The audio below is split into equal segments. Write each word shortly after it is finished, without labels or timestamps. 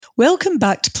Welcome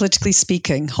back to Politically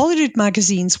Speaking, Holyrood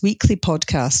Magazine's weekly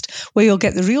podcast, where you'll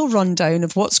get the real rundown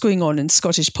of what's going on in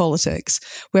Scottish politics.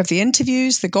 We have the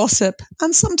interviews, the gossip,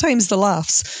 and sometimes the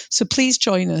laughs. So please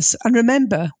join us. And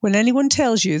remember, when anyone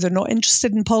tells you they're not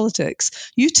interested in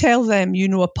politics, you tell them you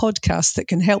know a podcast that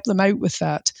can help them out with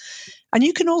that. And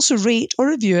you can also rate or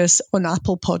review us on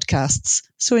Apple Podcasts.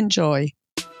 So enjoy.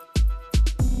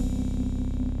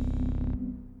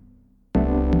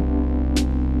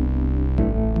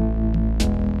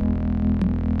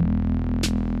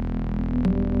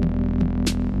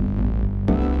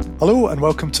 Hello and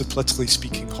welcome to Politically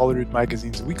Speaking, Holyrood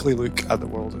Magazine's weekly look at the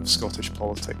world of Scottish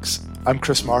politics. I'm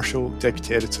Chris Marshall,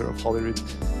 Deputy Editor of Holyrood,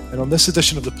 and on this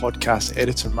edition of the podcast,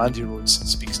 Editor Mandy Rhodes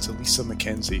speaks to Lisa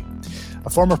Mackenzie. A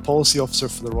former policy officer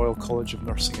for the Royal College of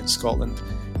Nursing in Scotland,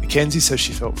 Mackenzie says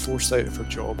she felt forced out of her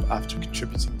job after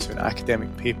contributing to an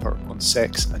academic paper on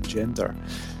sex and gender.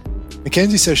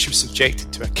 Mackenzie says she was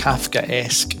subjected to a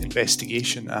Kafkaesque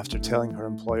investigation after telling her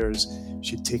employers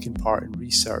she had taken part in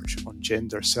research on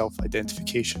gender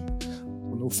self-identification,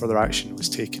 while no further action was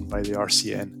taken by the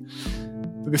RCN.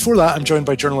 But before that, I'm joined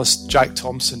by journalist Jack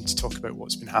Thompson to talk about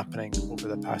what's been happening over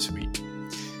the past week.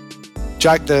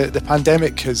 Jack, the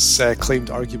pandemic has claimed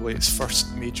arguably its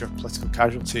first major political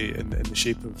casualty in the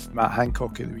shape of Matt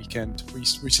Hancock at the weekend. Were you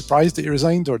surprised that he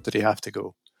resigned, or did he have to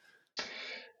go?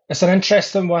 It's an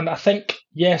interesting one. I think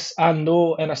yes and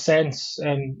no in a sense,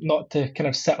 not to kind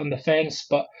of sit on the fence,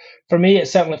 but for me it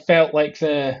certainly felt like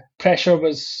the pressure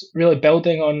was really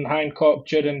building on Hancock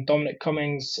during Dominic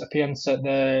Cummings' appearance at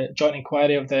the joint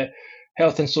inquiry of the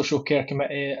Health and Social Care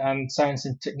Committee and Science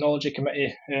and Technology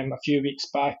Committee a few weeks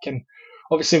back. And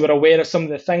obviously we're aware of some of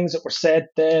the things that were said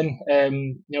then.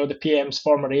 The PM's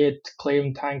former aide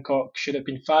claimed Hancock should have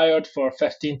been fired for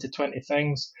 15 to 20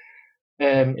 things.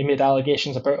 He made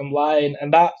allegations about him lying,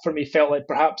 and that for me felt like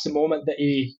perhaps the moment that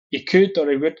he could or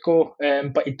he would go,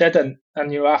 but he didn't.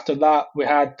 And after that we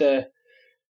had the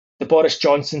Boris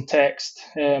Johnson text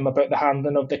about the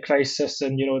handling of the crisis,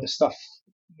 and the stuff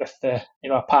with the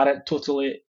apparent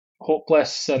totally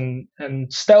hopeless, and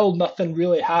still nothing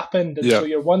really happened, and so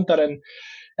you're wondering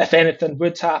if anything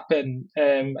would happen.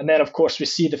 And then of course we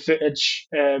see the footage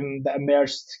that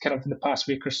emerged kind of in the past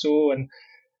week or so, and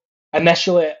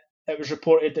initially it was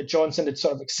reported that Johnson had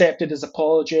sort of accepted his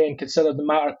apology and considered the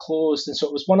matter closed. And so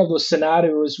it was one of those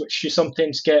scenarios which you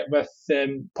sometimes get with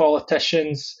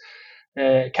politicians,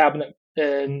 cabinet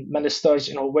ministers,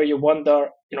 where you wonder,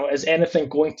 is anything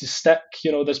going to stick?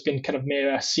 There's been kind of maybe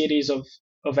a series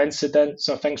of incidents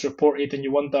or things reported, and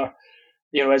you wonder,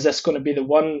 is this going to be the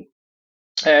one?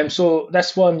 So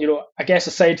this one, I guess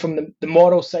aside from the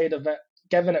moral side of it,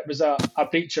 given it was a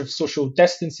breach of social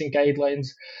distancing guidelines,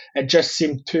 it just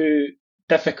seemed too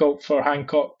difficult for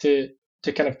Hancock to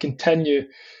kind of continue,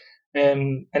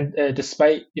 and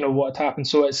despite what had happened.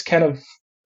 So it's kind of,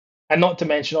 and not to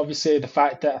mention obviously the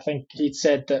fact that I think he'd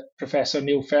said that Professor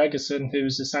Neil Ferguson, who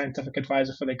was the scientific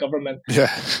advisor for the government,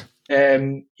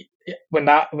 when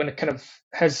it kind of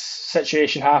his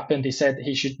situation happened, he said that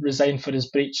he should resign for his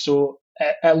breach. So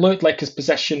it looked like his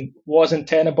position was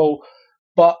untenable,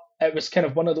 but it was kind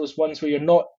of one of those ones where you're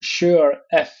not sure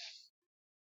if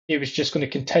he was just going to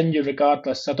continue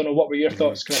regardless. I don't know, what were your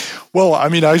thoughts, Chris? Well, I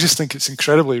mean, I just think it's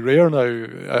incredibly rare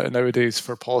nowadays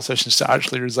for politicians to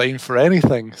actually resign for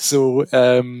anything. So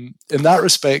in that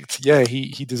respect, yeah,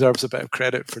 he deserves a bit of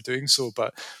credit for doing so.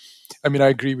 But I mean, I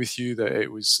agree with you that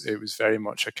it was very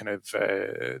much a kind of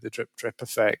the drip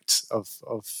effect of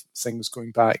things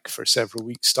going back for several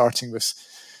weeks, starting with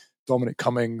Dominic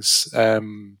Cummings.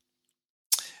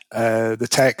 The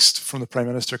text from the Prime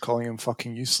Minister calling him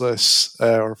fucking useless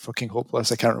or fucking hopeless.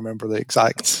 I can't remember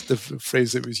the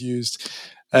phrase that was used.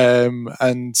 And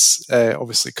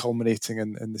obviously culminating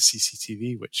in the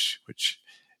CCTV, which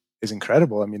is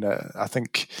incredible. I mean, I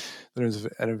think there is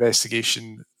an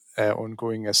investigation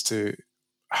ongoing as to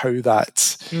how that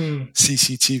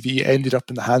CCTV ended up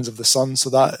in the hands of the Sun. So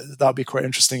that'd be quite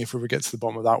interesting if we ever get to the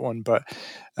bottom of that one. But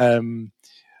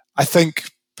I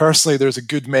think personally, there's a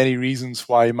good many reasons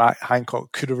why Matt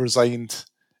Hancock could have resigned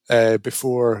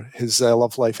before his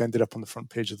love life ended up on the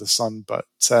front page of the Sun. But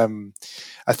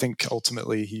I think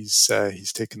ultimately he's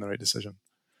taken the right decision.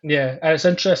 Yeah, and it's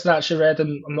interesting. I actually read,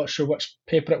 and I'm not sure which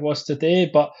paper it was today,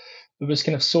 but there was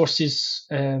kind of sources,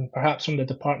 perhaps from the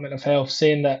Department of Health,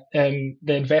 saying that the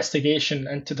investigation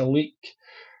into the leak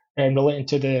relating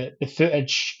to the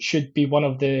footage should be one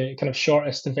of the kind of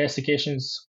shortest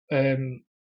investigations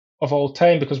of all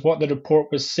time, because what the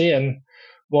report was saying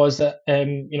was that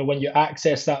when you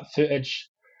access that footage,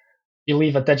 you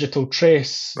leave a digital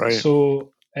trace. Right.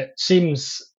 So it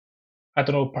seems I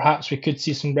don't know, perhaps we could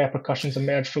see some repercussions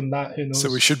emerge from that. Who knows?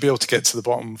 So we should be able to get to the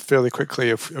bottom fairly quickly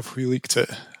if we leaked it.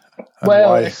 And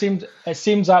well, why. it seems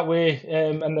that way,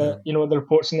 and the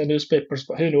reports in the newspapers.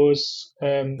 But who knows?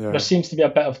 There seems to be a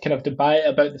bit of kind of debate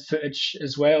about the footage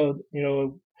as well.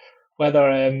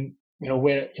 Whether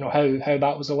where how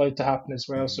that was allowed to happen as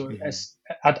well. So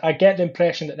I get the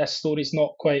impression that this story's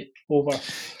not quite over.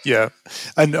 Yeah,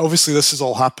 and obviously this is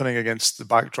all happening against the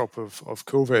backdrop of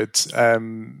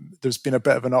COVID. There's been a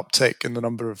bit of an uptick in the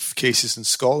number of cases in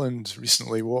Scotland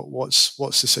recently. What's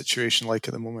the situation like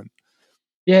at the moment?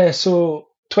 Yeah, so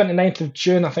 29th of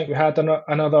June, I think we had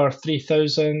another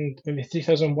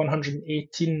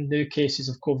 3,118 new cases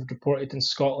of COVID reported in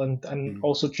Scotland, and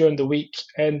also during the week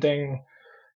ending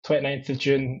 29th of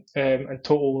June, in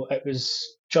total it was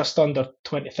just under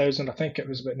 20,000. I think it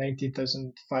was about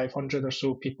 19,500 or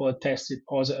so people had tested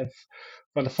positive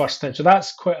for the first time. So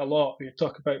that's quite a lot. We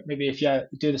talk about maybe if you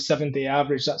do the 7-day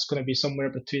average, that's going to be somewhere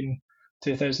between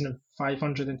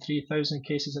 2,500 and 3,000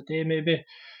 cases a day maybe.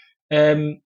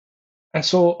 And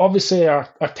so obviously our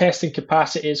testing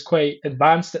capacity is quite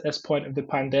advanced at this point of the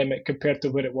pandemic compared to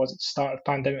where it was at the start of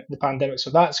the pandemic. So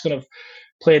that's going to have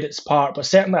played its part. But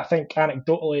certainly I think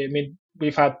anecdotally, I mean,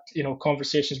 we've had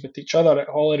conversations with each other at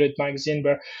Holyrood magazine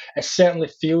where it certainly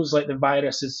feels like the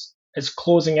virus is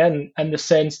closing in the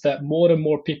sense that more and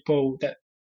more people that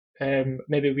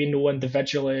maybe we know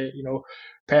individually,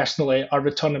 personally, are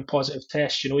returning positive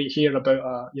tests. You hear about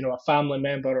a family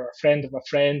member or a friend of a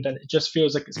friend, and it just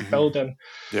feels like it's building.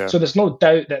 Yeah. So there's no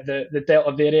doubt that the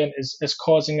Delta variant is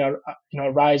causing a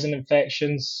rise in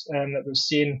infections that we've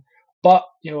seen. But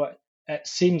it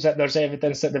seems that there's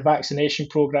evidence that the vaccination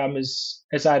program is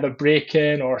either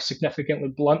breaking or significantly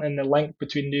blunting the link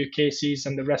between new cases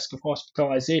and the risk of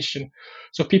hospitalisation.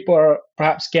 So people are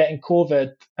perhaps getting COVID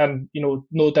and,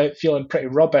 no doubt feeling pretty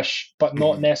rubbish, but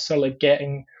not necessarily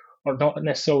getting or not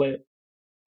necessarily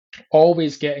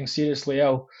always getting seriously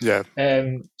ill. Yeah.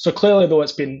 So clearly, though,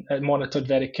 it's been monitored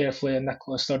very carefully, and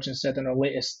Nicola Sturgeon said in her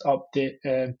latest update,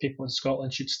 people in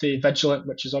Scotland should stay vigilant,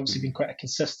 which has obviously been quite a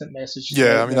consistent message.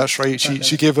 Yeah, I mean that's right.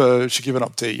 She gave an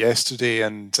update yesterday,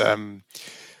 and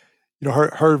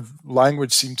her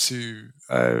language seemed to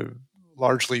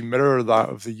largely mirror that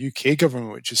of the UK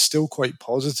government, which is still quite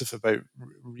positive about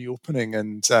reopening.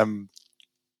 And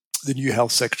the new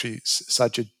Health Secretary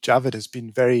Sajid Javid has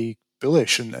been very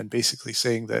bullish and basically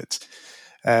saying that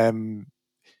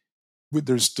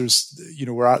there's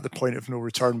we're at the point of no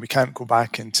return. We can't go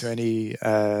back into any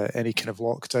kind of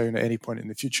lockdown at any point in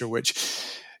the future, which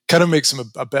kind of makes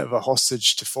him a bit of a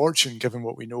hostage to fortune, given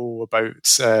what we know about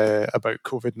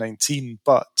COVID-19.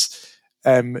 But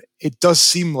it does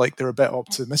seem like they're a bit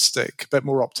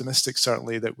more optimistic,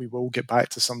 certainly, that we will get back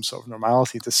to some sort of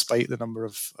normality despite the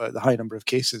high number of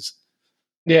cases.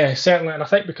 Yeah, certainly, and I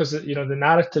think because the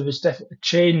narrative has definitely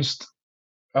changed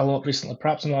a lot recently,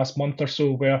 perhaps in the last month or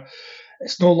so, where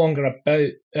it's no longer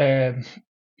about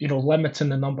limiting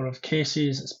the number of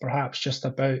cases. It's perhaps just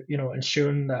about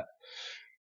ensuring that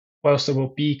whilst there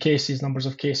will be numbers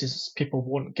of cases, people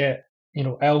won't get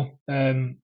ill.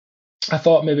 I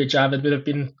thought maybe Javid would have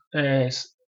been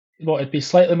it'd be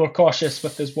slightly more cautious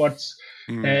with his words,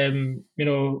 kind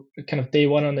of day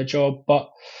one on the job,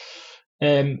 but.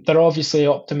 They're obviously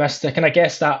optimistic, and I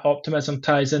guess that optimism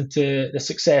ties into the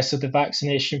success of the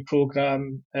vaccination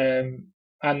program.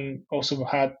 And also we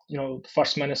had, the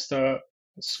First Minister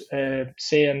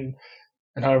saying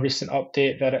in her recent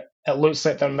update that it looks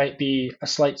like there might be a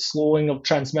slight slowing of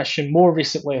transmission more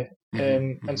recently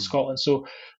in Scotland. So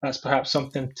that's perhaps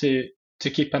something to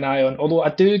keep an eye on. Although I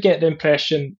do get the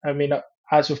impression, I mean,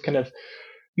 as we've kind of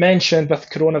mentioned, with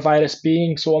coronavirus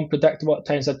being so unpredictable at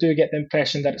times, I do get the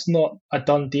impression that it's not a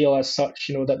done deal as such,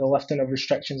 that the lifting of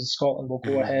restrictions in Scotland will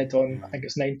go ahead on, I think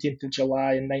it's 19th of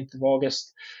July and 9th of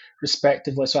August,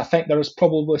 respectively. So I think there is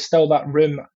probably still that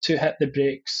room to hit the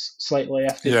brakes slightly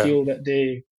if they feel that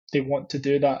they want to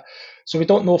do that. So we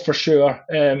don't know for sure,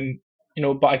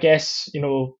 but I guess,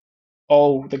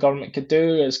 all the government could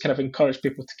do is kind of encourage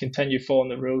people to continue following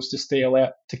the rules, to stay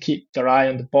alert, to keep their eye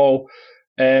on the ball.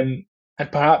 And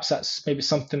perhaps that's maybe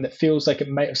something that feels like it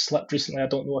might have slipped recently. I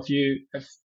don't know if you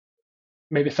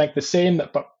maybe think the same,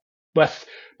 but with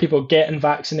people getting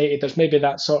vaccinated, there's maybe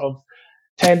that sort of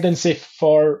tendency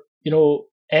for,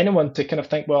 anyone to kind of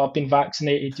think, well, I've been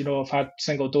vaccinated, I've had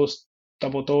single dose,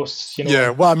 double dose.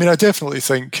 Yeah, well, I mean, I definitely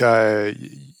think,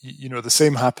 the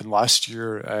same happened last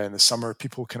year in the summer.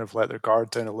 People kind of let their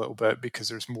guard down a little bit because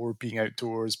there's more being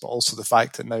outdoors, but also the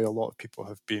fact that now a lot of people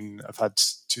have had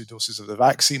 2 doses of the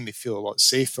vaccine. They feel a lot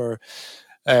safer.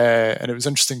 And it was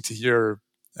interesting to hear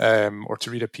or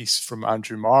to read a piece from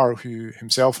Andrew Marr, who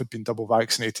himself had been double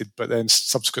vaccinated, but then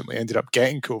subsequently ended up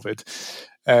getting COVID.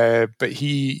 But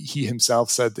he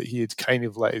himself said that he had kind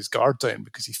of let his guard down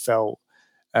because he felt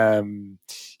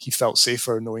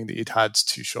safer knowing that he'd had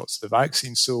 2 shots of the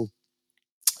vaccine. So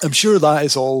I'm sure that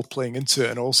is all playing into it,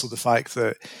 and also the fact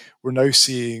that we're now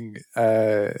seeing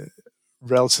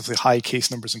relatively high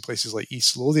case numbers in places like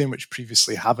East Lothian, which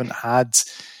previously haven't had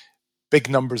big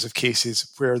numbers of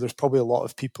cases, where there's probably a lot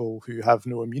of people who have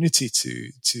no immunity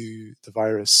to the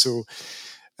virus. So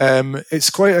it's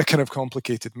quite a kind of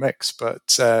complicated mix,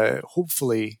 but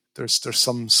hopefully there's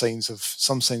some signs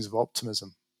of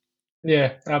optimism.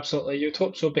 Yeah, absolutely. You'd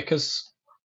hope so, because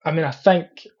I mean, I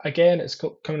think again it's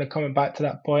coming back to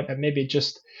that point, and maybe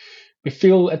just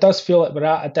it does feel like we're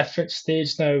at a different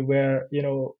stage now, where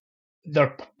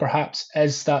there perhaps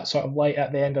is that sort of light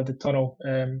at the end of the tunnel,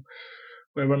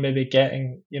 where we're maybe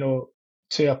getting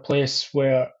to a place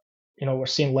where we're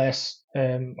seeing less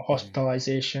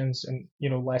hospitalizations and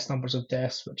less numbers of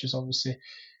deaths, which is obviously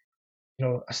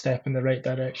a step in the right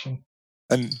direction.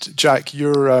 And Jack,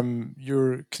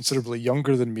 you're considerably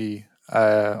younger than me,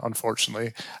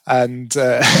 unfortunately, and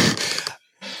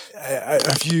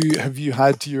have you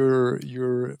had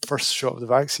your first shot of the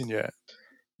vaccine yet?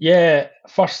 Yeah,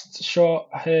 first shot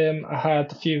I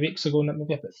had a few weeks ago,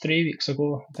 maybe about 3 weeks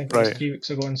ago. I think it was 3 weeks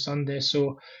ago on Sunday.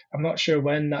 So I'm not sure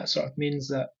when that sort of means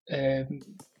that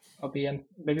I'll be in,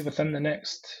 maybe within the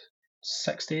next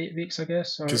 6 to 8 weeks, I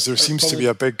guess. Because there seems to be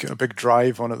a big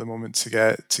drive on at the moment to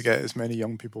get as many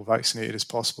young people vaccinated as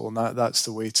possible, and that's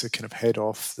the way to kind of head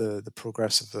off the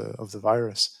progress of the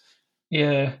virus.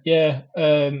 Yeah,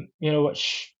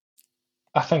 which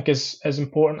I think is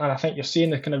important, and I think you're seeing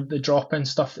the kind of the drop in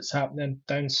stuff that's happening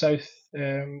down south,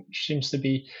 which seems to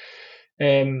be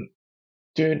doing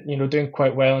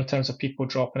quite well in terms of people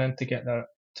dropping in to get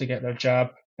their jab.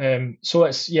 So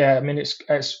it's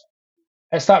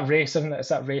that race, isn't it? It's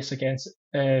that race against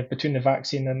between the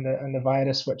vaccine and the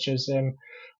virus, which is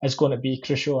going to be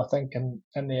crucial, I think,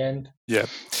 in the end. Yeah.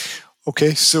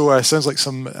 Okay, so sounds like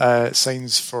some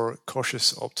signs for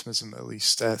cautious optimism, at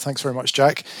least. Thanks very much,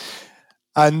 Jack.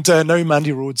 And now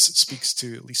Mandy Rhodes speaks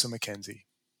to Lisa McKenzie.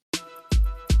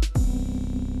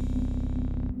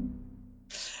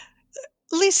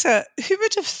 Lisa, who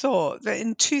would have thought that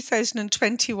in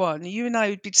 2021 you and I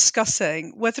would be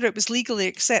discussing whether it was legally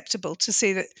acceptable to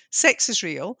say that sex is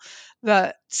real,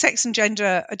 that sex and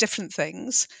gender are different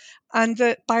things, and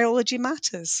that biology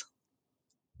matters?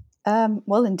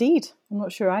 Well, indeed. I'm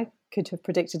not sure I could have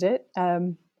predicted it.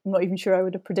 I'm not even sure I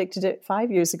would have predicted it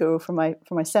 5 years ago for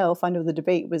myself. I know the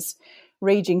debate was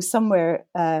raging somewhere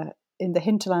in the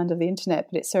hinterland of the internet,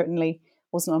 but it certainly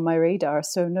wasn't on my radar.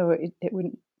 So no, it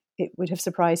would have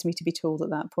surprised me to be told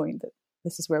at that point that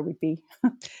this is where we'd be.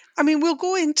 I mean, we'll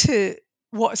go into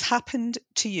what has happened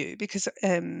to you, because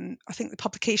I think the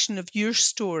publication of your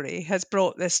story has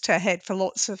brought this to a head for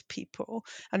lots of people,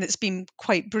 and it's been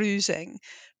quite bruising.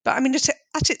 But I mean,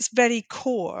 at its very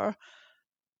core,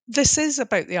 this is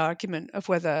about the argument of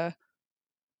whether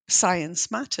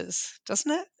science matters,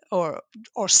 doesn't it? Or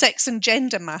sex and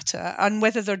gender matter, and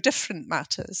whether they're different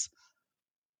matters.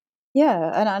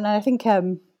 Yeah, and I think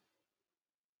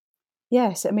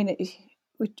yes. I mean,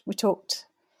 we've talked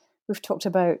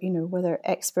about whether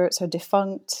experts are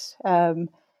defunct, the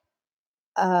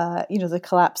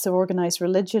collapse of organized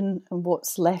religion and what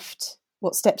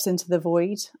steps into the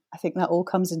void. I think that all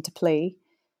comes into play.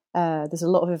 There's a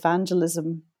lot of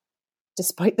evangelism,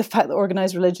 despite the fact that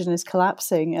organized religion is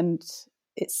collapsing, and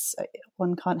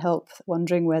one can't help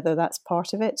wondering whether that's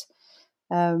part of it.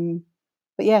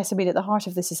 But yes, I mean, at the heart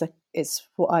of this is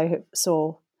what I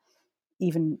saw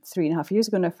even 3.5 years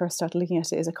ago when I first started looking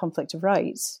at it, is a conflict of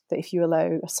rights, that if you allow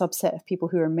a subset of people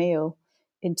who are male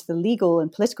into the legal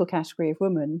and political category of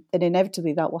women, then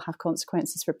inevitably that will have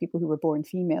consequences for people who were born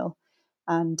female.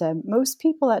 And most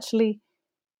people actually,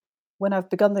 when I've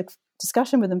begun the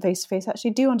discussion with them face to face,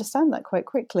 actually do understand that quite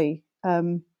quickly.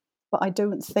 But I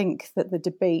don't think that the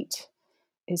debate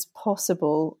is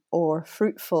possible or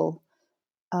fruitful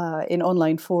in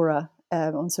online fora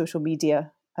on social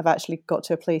media. I've actually got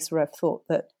to a place where I've thought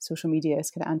that social media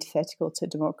is kind of antithetical to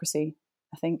democracy.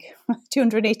 I think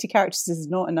 280 characters is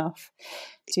not enough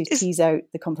to tease out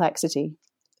the complexity.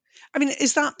 I mean,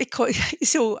 is that because...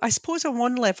 So I suppose on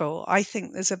one level, I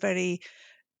think there's a very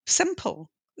simple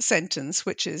sentence,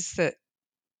 which is that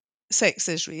sex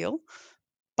is real,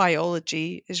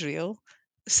 biology is real,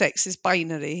 sex is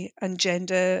binary, and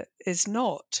gender is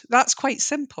not. That's quite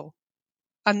simple.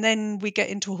 And then we get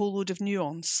into a whole load of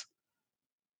nuance.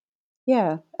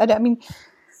 Yeah, and I mean,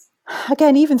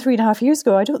 again, even 3.5 years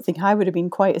ago, I don't think I would have been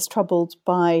quite as troubled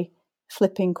by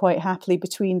flipping quite happily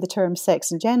between the terms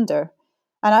sex and gender.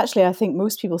 And actually, I think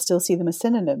most people still see them as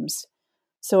synonyms.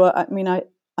 So, I mean, I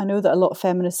know that a lot of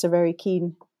feminists are very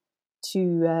keen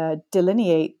to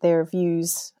delineate their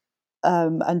views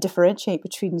and differentiate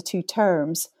between the two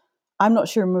terms. I'm not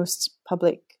sure most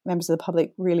members of the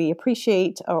public really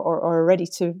appreciate or are ready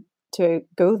to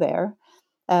go there.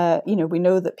 We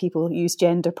know that people use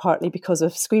gender partly because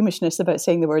of squeamishness about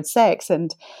saying the word sex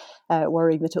and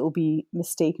worrying that it will be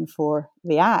mistaken for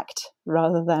the act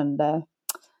rather than the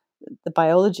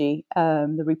biology,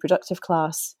 the reproductive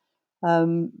class.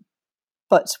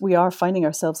 But we are finding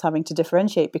ourselves having to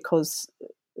differentiate because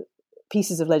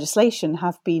pieces of legislation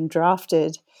have been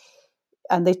drafted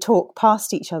and they talk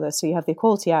past each other. So you have the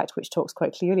Equality Act, which talks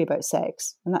quite clearly about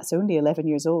sex, and that's only 11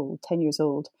 years old, 10 years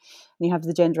old. And you have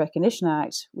the Gender Recognition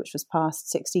Act, which was passed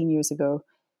 16 years ago,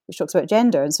 which talks about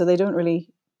gender. And so they don't really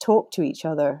talk to each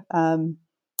other. And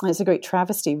it's a great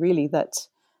travesty, really, that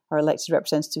our elected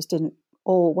representatives didn't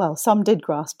some did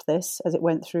grasp this as it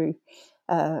went through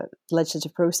the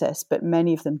legislative process, but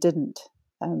many of them didn't.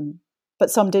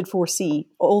 But some did foresee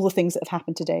all the things that have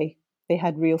happened today. They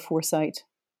had real foresight.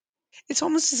 It's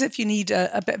almost as if you need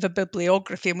a bit of a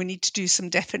bibliography, and we need to do some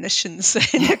definitions.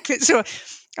 So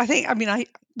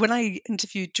when I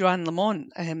interviewed Joanne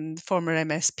Lamont, former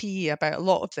MSP, about a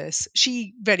lot of this,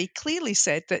 she very clearly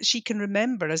said that she can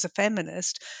remember as a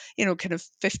feminist, kind of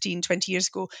 15, 20 years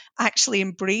ago, actually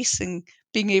embracing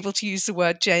being able to use the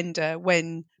word gender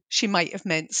when she might have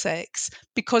meant sex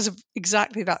because of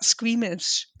exactly that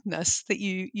squeamishness that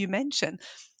you mentioned.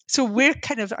 So we're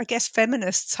kind of, I guess,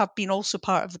 feminists have been also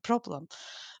part of the problem,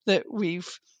 that we've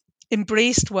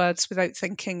embraced words without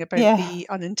thinking about the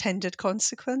unintended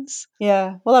consequence.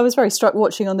 Yeah. Well, I was very struck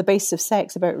watching On the Basis of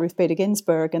Sex about Ruth Bader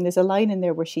Ginsburg, and there's a line in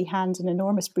there where she hands an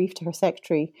enormous brief to her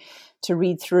secretary to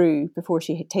read through before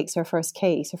she takes her first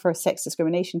sex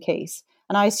discrimination case.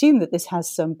 And I assume that this has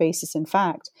some basis in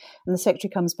fact. And the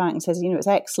secretary comes back and says, it's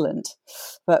excellent,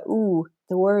 but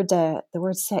the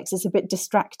word sex is a bit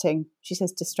distracting. She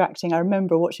says distracting. I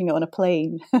remember watching it on a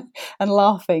plane and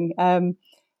laughing.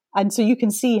 And so you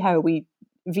can see how we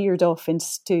veered off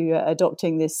into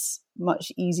adopting this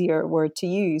much easier word to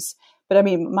use. But I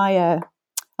mean, my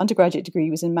undergraduate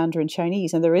degree was in Mandarin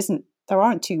Chinese, and there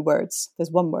aren't two words. There's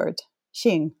one word.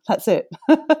 Xing, that's it.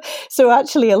 So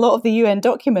actually a lot of the UN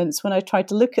documents, when I tried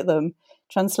to look at them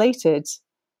translated,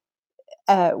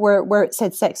 where it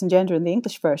said sex and gender in the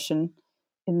English version,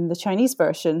 in the Chinese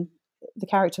version, the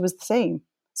character was the same.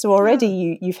 So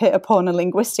already you've hit upon a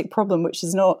linguistic problem which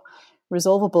is not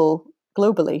resolvable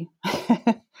globally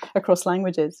across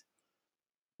languages.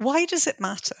 Why does it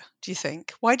matter, do you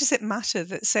think? Why does it matter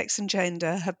that sex and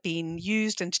gender have been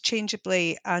used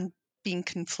interchangeably and being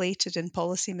conflated in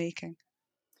policy making?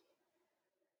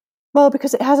 Well,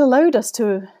 because it has allowed us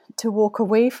to walk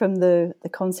away from the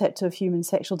concept of human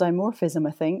sexual dimorphism,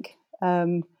 I think.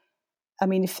 I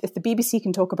mean, if the BBC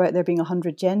can talk about there being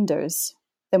 100 genders,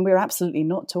 then we're absolutely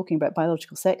not talking about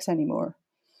biological sex anymore.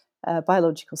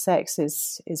 Biological sex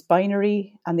is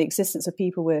binary, and the existence of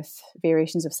people with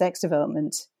variations of sex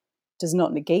development does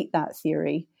not negate that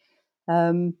theory.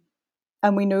 And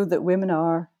we know that women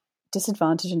are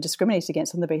disadvantaged and discriminated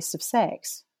against on the basis of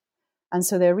sex. And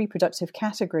so their reproductive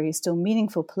category is still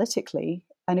meaningful politically.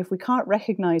 And if we can't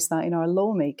recognise that in our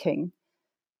lawmaking,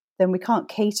 then we can't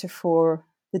cater for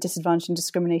the disadvantage and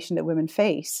discrimination that women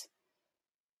face,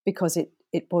 because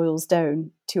it boils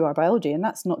down to our biology. And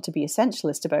that's not to be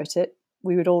essentialist about it.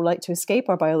 We would all like to escape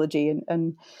our biology.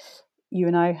 And you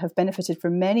and I have benefited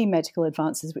from many medical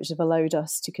advances which have allowed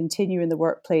us to continue in the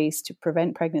workplace, to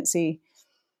prevent pregnancy,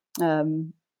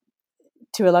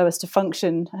 to allow us to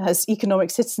function as economic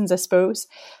citizens, I suppose,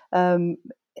 and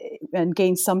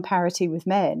gain some parity with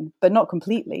men, but not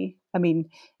completely. I mean,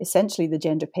 essentially, the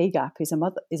gender pay gap is a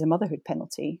motherhood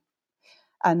penalty,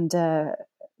 and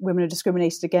women are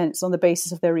discriminated against on the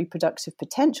basis of their reproductive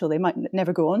potential. They might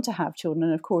never go on to have children,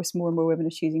 and of course, more and more women are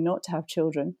choosing not to have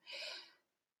children.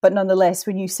 But nonetheless,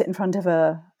 when you sit in front of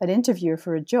an interviewer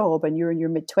for a job and you're in your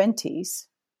mid-20s,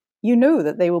 you know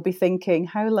that they will be thinking,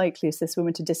 how likely is this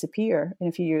woman to disappear in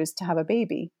a few years to have a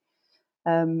baby?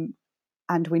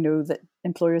 And we know that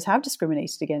employers have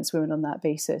discriminated against women on that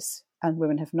basis, and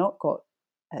women have not got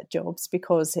jobs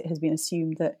because it has been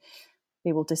assumed that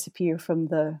they will disappear from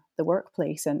the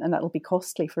workplace, and that will be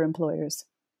costly for employers.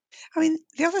 I mean,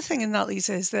 the other thing in that,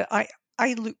 Lisa, is that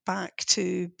I look back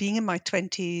to being in my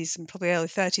 20s and probably early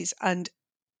 30s and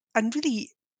really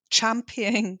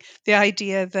championing the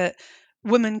idea that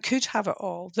women could have it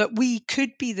all, that we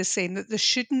could be the same, that there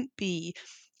shouldn't be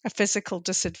a physical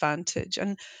disadvantage.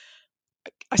 And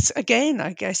again,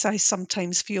 I guess I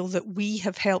sometimes feel that we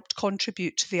have helped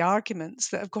contribute to the arguments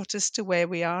that have got us to where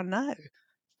we are now.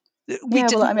 We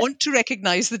didn't want to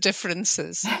recognise the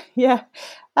differences. Yeah.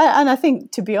 And I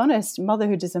think, to be honest,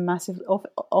 motherhood is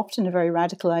often a very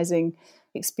radicalising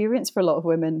experience for a lot of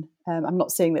women. I'm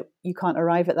not saying that you can't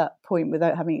arrive at that point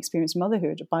without having experienced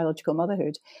motherhood or biological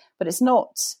motherhood, but it's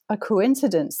not a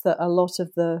coincidence that a lot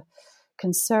of the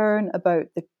concern about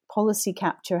the policy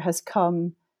capture has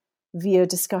come via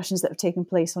discussions that have taken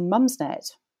place on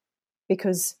Mumsnet.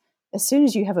 Because as soon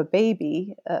as you have a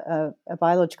baby, a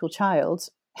biological child,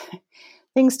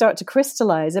 things start to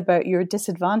crystallize about your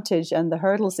disadvantage and the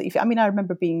hurdles that you feel. I mean, I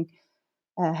remember being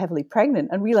heavily pregnant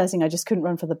and realizing I just couldn't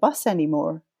run for the bus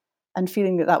anymore and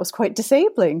feeling that was quite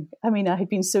disabling. I mean, I had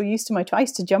been so used to I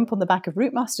used to jump on the back of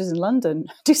Route Masters in London,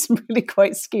 do some really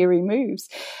quite scary moves,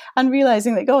 and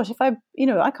realizing that, gosh, if I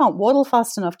can't waddle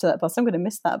fast enough to that bus, I'm going to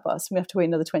miss that bus. We have to wait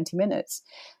another 20 minutes.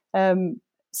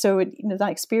 So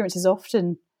that experience is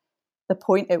often the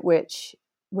point at which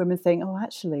women think, oh,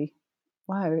 actually,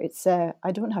 wow, it's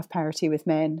I don't have parity with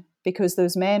men, because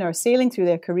those men are sailing through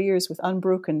their careers with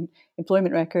unbroken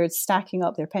employment records, stacking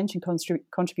up their pension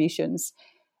contributions,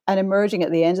 and emerging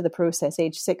at the end of the process,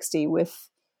 age 60, with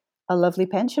a lovely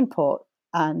pension pot.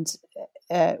 And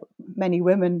many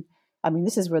women, I mean,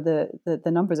 this is where the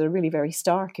numbers are really very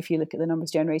stark. If you look at the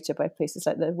numbers generated by places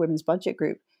like the Women's Budget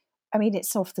Group, I mean,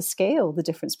 it's off the scale, the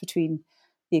difference between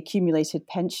the accumulated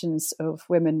pensions of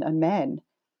women and men,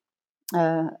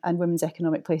 and women's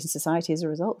economic place in society as a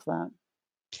result of that.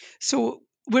 So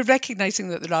we're recognising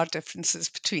that there are differences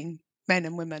between men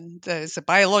and women. There's a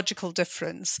biological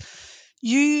difference.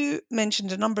 You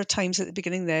mentioned a number of times at the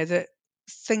beginning there that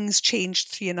things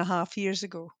changed 3.5 years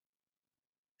ago.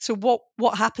 So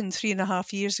what happened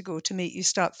 3.5 years ago to make you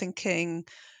start thinking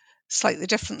slightly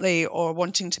differently or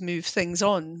wanting to move things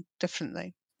on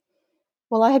differently?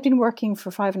 Well, I had been working for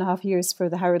 5.5 years for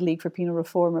the Howard League for Penal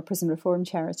Reform, a prison reform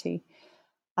charity.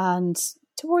 And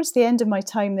towards the end of my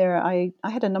time there, I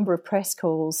had a number of press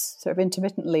calls, sort of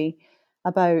intermittently,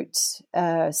 about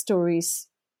stories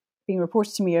being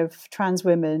reported to me of trans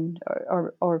women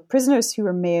or prisoners who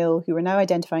were male, who were now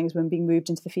identifying as women, being moved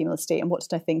into the female estate, and what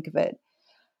did I think of it?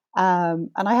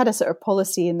 And I had a sort of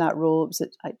policy in that role. It was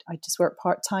that I just worked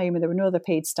part-time and there were no other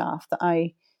paid staff,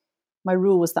 my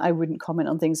rule was that I wouldn't comment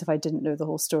on things if I didn't know the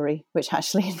whole story, which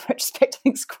actually, in retrospect, I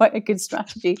think is quite a good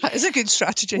strategy. That is a good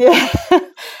strategy.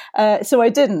 Yeah. So I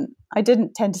didn't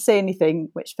tend to say anything,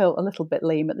 which felt a little bit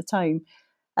lame at the time.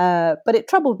 But it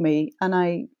troubled me, and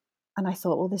I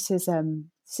thought, well, this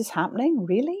is happening,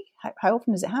 really? How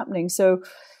often is it happening? So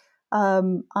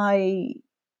I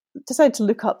decided to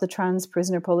look up the trans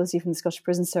prisoner policy from the Scottish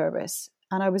Prison Service,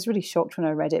 and I was really shocked when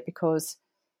I read it, because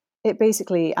it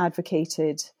basically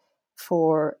advocated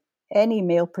for any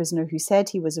male prisoner who said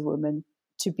he was a woman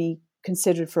to be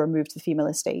considered for a move to the female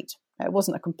estate. Now, it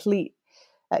wasn't a complete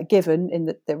given, in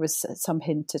that there was some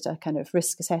hint at a kind of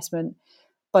risk assessment,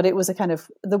 but it was a kind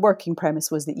of, the working premise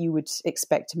was that you would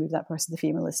expect to move that person to the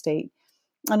female estate.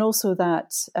 And also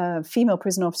that female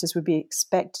prison officers would be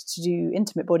expected to do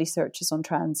intimate body searches on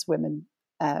trans women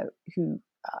who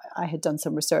I had done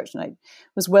some research, and I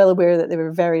was well aware that they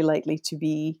were very likely to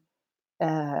be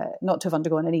not to have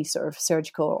undergone any sort of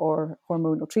surgical or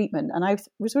hormonal treatment. And I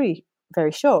was really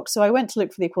very shocked. So I went to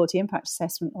look for the Equality Impact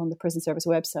Assessment on the Prison Service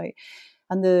website.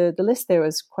 And the list there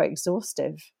was quite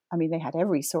exhaustive. I mean, they had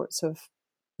every sorts of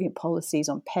policies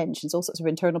on pensions, all sorts of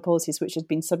internal policies which had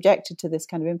been subjected to this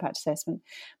kind of impact assessment.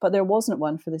 But there wasn't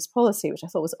one for this policy, which I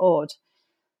thought was odd.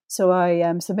 So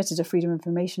I submitted a Freedom of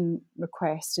Information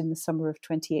request in the summer of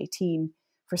 2018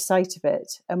 for sight of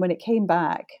it. And when it came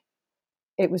back,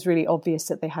 it was really obvious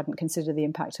that they hadn't considered the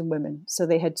impact on women. So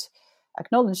they had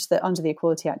acknowledged that under the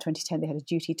Equality Act 2010, they had a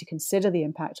duty to consider the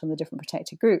impact on the different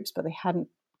protected groups, but they hadn't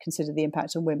considered the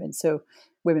impact on women, so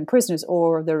women prisoners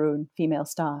or their own female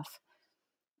staff.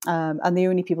 And the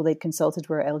only people they'd consulted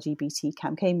were LGBT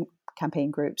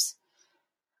campaign groups.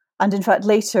 And in fact,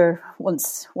 later,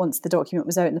 once the document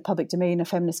was out in the public domain, a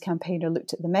feminist campaigner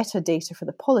looked at the metadata for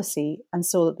the policy and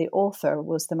saw that the author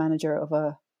was the manager of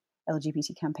a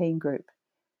LGBT campaign group.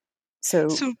 So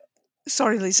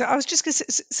sorry, Lisa, I was just going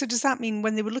to say, so does that mean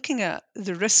when they were looking at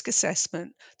the risk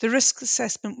assessment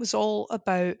was all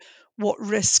about what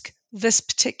risk this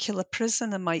particular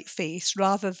prisoner might face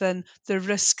rather than the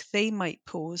risk they might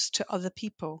pose to other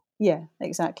people? Yeah,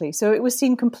 exactly. So it was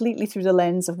seen completely through the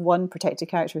lens of one protected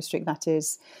characteristic, that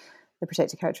is the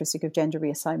protected characteristic of gender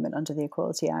reassignment under the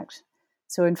Equality Act.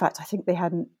 So in fact, I think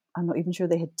I'm not even sure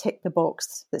they had ticked the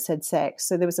box that said sex.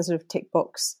 So there was a sort of tick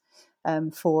box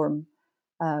form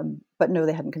But no,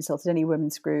 they hadn't consulted any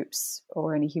women's groups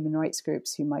or any human rights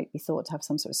groups who might be thought to have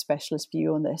some sort of specialist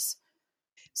view on this.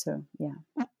 So,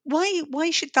 yeah. Why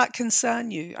should that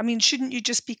concern you? I mean, shouldn't you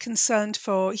just be concerned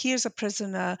for, here's a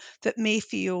prisoner that may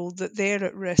feel that they're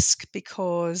at risk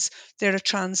because they're a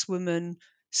trans woman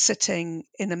sitting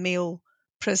in a male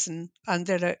prison and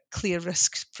they're at clear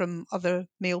risk from other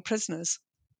male prisoners?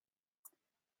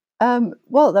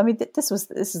 Well, I mean, this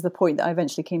is the point that I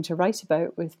eventually came to write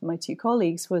about with my two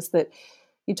colleagues, was that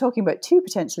you're talking about two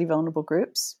potentially vulnerable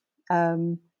groups,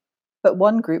 but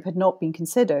one group had not been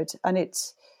considered, and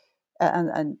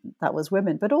and that was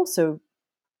women, but also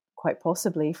quite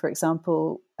possibly, for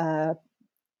example,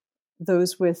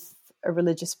 those with a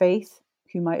religious faith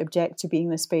who might object to being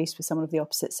in a space with someone of the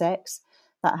opposite sex.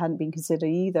 That hadn't been considered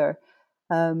either.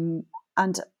 And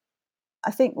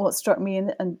I think what struck me,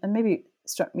 and maybe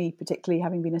struck me particularly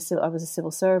having been I was a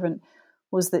civil servant,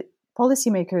 was that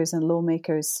policymakers and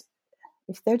lawmakers,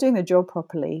 if they're doing their job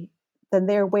properly, then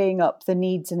they're weighing up the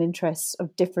needs and interests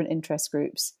of different interest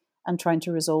groups and trying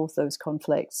to resolve those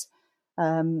conflicts.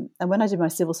 And when I did my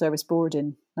civil service board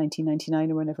in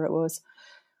 1999 or whenever it was,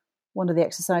 one of the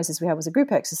exercises we had was a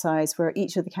group exercise where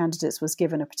each of the candidates was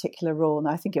given a particular role. And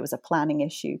I think it was a planning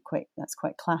issue. That's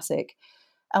quite classic.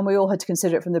 And we all had to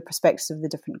consider it from the perspectives of the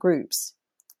different groups.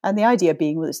 And the idea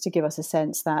being was to give us a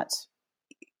sense that,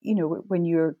 you know, when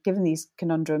you're given these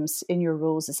conundrums in your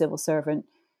role as a civil servant,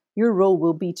 your role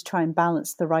will be to try and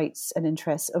balance the rights and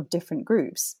interests of different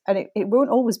groups. And it won't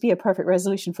always be a perfect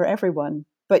resolution for everyone,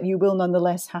 but you will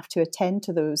nonetheless have to attend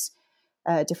to those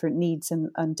different needs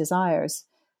and desires.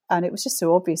 And it was just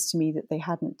so obvious to me that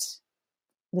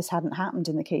this hadn't happened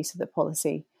in the case of the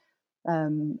policy,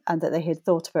 and that they had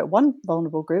thought about one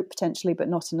vulnerable group potentially, but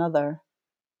not another.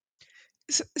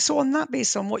 So on that,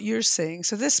 based on what you're saying,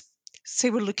 so this, say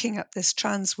we're looking at this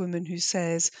trans woman who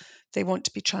says they want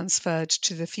to be transferred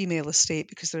to the female estate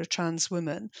because they're a trans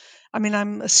woman. I mean,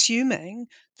 I'm assuming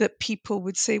that people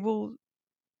would say, well,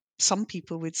 some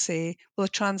people would say, well, a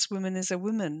trans woman is a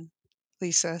woman,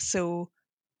 Lisa. So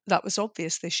that was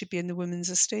obvious. They should be in the women's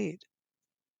estate.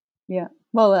 Yeah.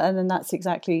 Well, and then that's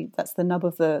the nub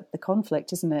of the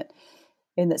conflict, isn't it?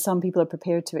 In that some people are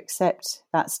prepared to accept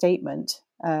that statement,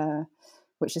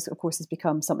 which is, of course, has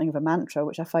become something of a mantra,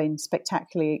 which I find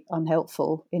spectacularly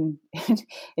unhelpful in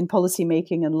policy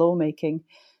making and law making.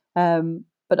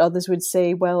 But others would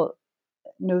say, well,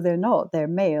 no, they're not. They're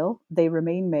male. They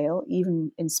remain male,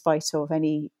 even in spite of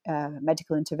any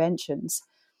medical interventions.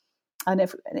 And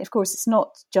of course, it's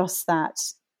not just that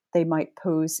they might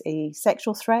pose a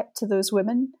sexual threat to those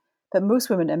women, but most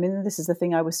women, I mean, this is the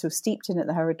thing I was so steeped in at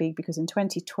the Howard League, because in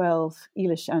 2012,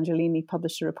 Eilish Angelini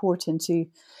published a report into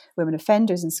women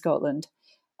offenders in Scotland.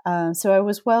 So I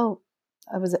was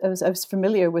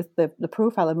familiar with the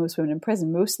profile of most women in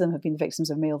prison. Most of them have been victims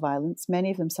of male violence. Many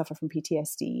of them suffer from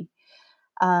PTSD.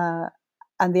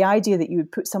 And the idea that you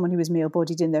would put someone who is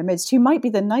male-bodied in their midst, who might be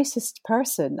the nicest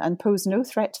person and pose no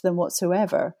threat to them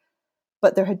whatsoever,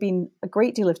 but there had been a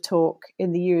great deal of talk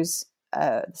in the years,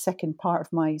 the second part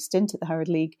of my stint at the Howard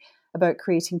League, about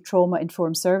creating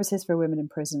trauma-informed services for women in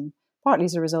prison, partly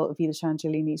as a result of Eilish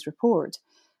Angelini's report.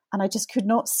 And I just could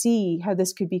not see how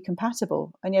this could be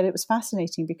compatible. And yet it was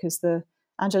fascinating, because the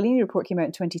Angelini report came out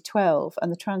in 2012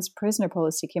 and the trans prisoner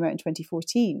policy came out in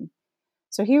 2014.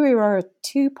 So here we are,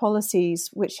 two policies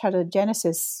which had a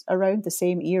genesis around the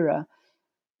same era,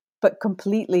 but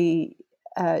completely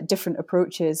different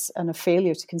approaches, and a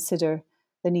failure to consider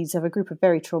the needs of a group of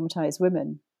very traumatized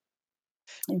women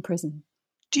in prison.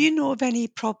 Do you know of any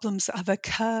problems that have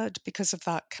occurred because of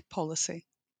that policy?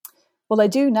 Well, I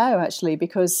do now, actually,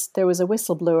 because there was a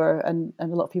whistleblower, and a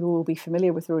lot of people will be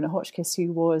familiar with Rona Hotchkiss,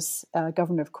 who was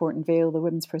governor of Cornton Vale, the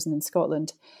women's prison in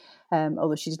Scotland.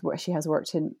 Although she has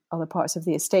worked in other parts of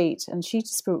the estate. And she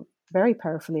spoke very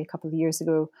powerfully a couple of years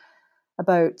ago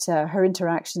about her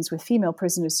interactions with female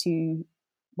prisoners who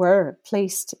were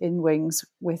placed in wings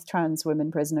with trans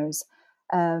women prisoners.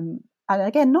 And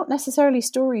again, not necessarily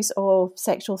stories of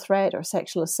sexual threat or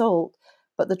sexual assault,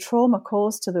 but the trauma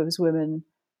caused to those women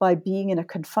by being in a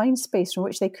confined space from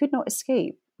which they could not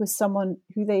escape with someone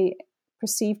who they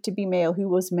perceived to be male, who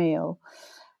was male.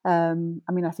 I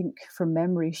mean, I think from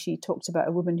memory, she talked about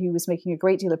a woman who was making a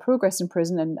great deal of progress in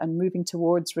prison and moving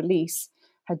towards release,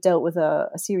 had dealt with a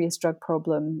serious drug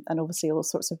problem, and obviously all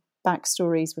sorts of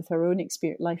backstories with her own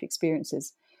life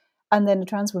experiences. And then a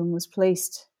trans woman was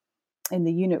placed in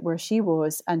the unit where she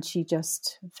was, and she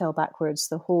just fell backwards.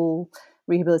 The whole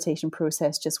rehabilitation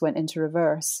process just went into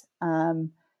reverse.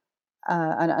 And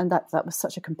And that was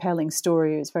such a compelling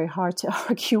story. It was very hard to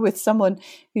argue with someone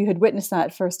who had witnessed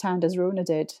that firsthand, as Rona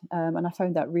did, and I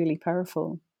found that really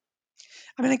powerful.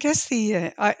 I mean, I guess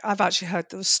I've actually heard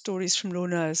those stories from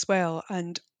Rona as well,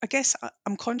 and I guess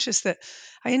I'm conscious that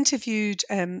I interviewed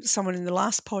someone in the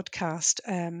last podcast,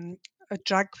 a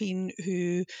drag queen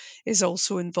who is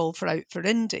also involved for Out for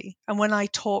Indie, and when I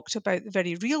talked about the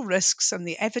very real risks and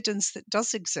the evidence that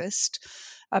does exist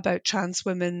about trans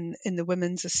women in the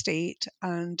women's estate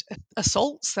and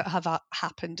assaults that have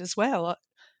happened as well,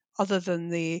 other than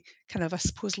the kind of, I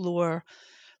suppose, lower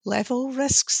level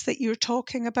risks that you're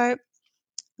talking about,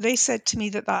 they said to me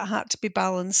that had to be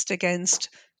balanced against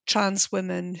trans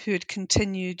women who had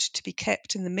continued to be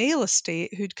kept in the male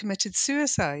estate who'd committed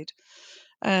suicide.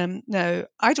 Now,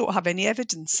 I don't have any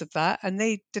evidence of that, and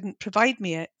they didn't provide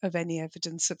me of any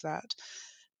evidence of that.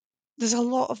 There's a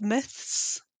lot of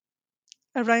myths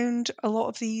around a lot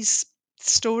of these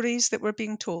stories that we're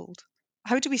being told.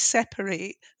 How do we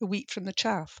separate the wheat from the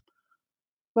chaff?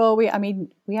 Well, we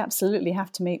absolutely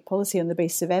have to make policy on the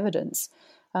basis of evidence.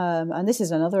 And this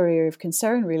is another area of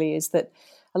concern, really, is that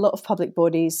a lot of public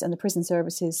bodies, and the prison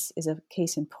services is a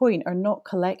case in point, are not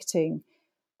collecting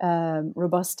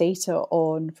robust data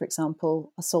on, for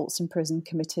example, assaults in prison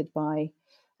committed by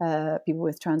people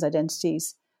with trans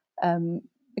identities,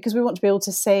 because we want to be able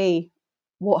to say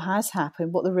what has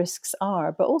happened, what the risks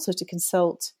are, but also to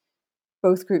consult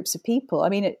both groups of people. I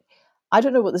mean, I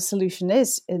don't know what the solution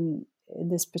is in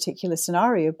this particular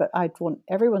scenario, but I'd want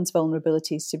everyone's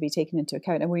vulnerabilities to be taken into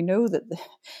account. And we know that the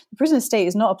prison estate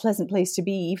is not a pleasant place to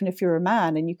be, even if you're a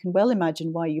man, and you can well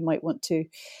imagine why you might want to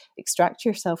extract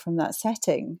yourself from that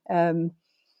setting.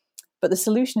 But the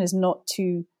solution is not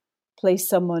to place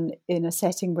someone in a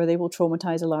setting where they will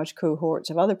traumatize a large cohort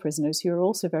of other prisoners who are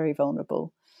also very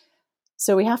vulnerable.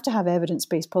 So we have to have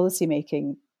evidence-based policy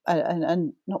making,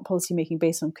 and not policy making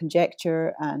based on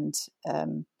conjecture and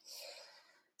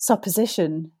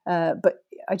supposition, but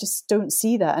I just don't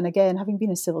see that. And again, having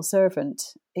been a civil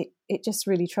servant, it just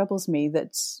really troubles me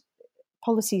that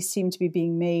policies seem to be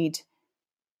being made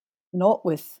not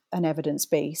with an evidence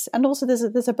base. And also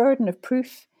there's a burden of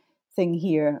proof thing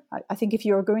here. I think if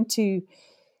you're going to,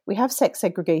 we have sex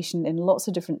segregation in lots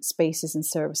of different spaces and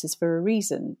services for a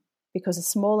reason, because a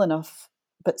small enough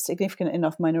but significant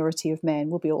enough minority of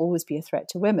men will always be a threat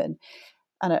to women.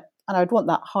 And I'd want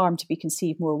that harm to be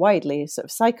conceived more widely, sort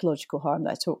of psychological harm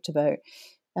that I talked about.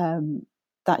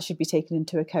 That should be taken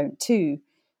into account too.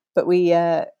 But we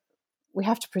have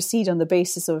to proceed on the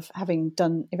basis of having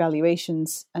done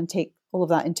evaluations and take all of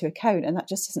that into account, and that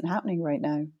just isn't happening right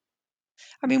now.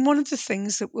 I mean, one of the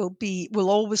things that will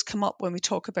always come up when we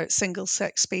talk about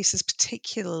single-sex spaces,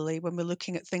 particularly when we're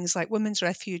looking at things like women's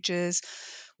refuges,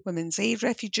 women's aid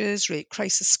refuges, rape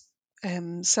crisis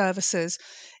services,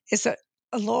 is that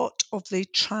a lot of the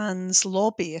trans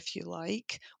lobby, if you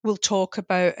like, will talk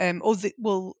about,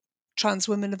 trans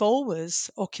women have always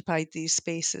occupied these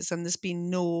spaces and there's been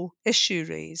no issue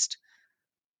raised.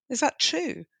 Is that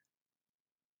true?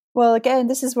 Well, again,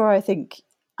 this is where I think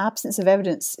absence of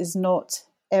evidence is not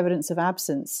evidence of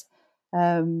absence.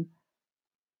 And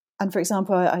for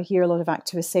example, I hear a lot of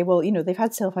activists say, well, they've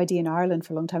had self-ID in Ireland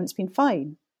for a long time, it's been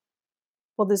fine.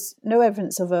 Well, there's no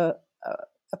evidence of a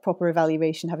proper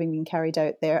evaluation having been carried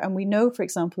out there. And we know, for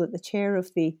example, that the chair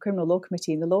of the Criminal Law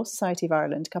Committee in the Law Society of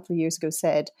Ireland a couple of years ago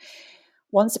said,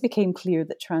 once it became clear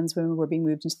that trans women were being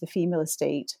moved into the female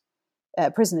estate,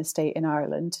 prison estate in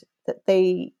Ireland, that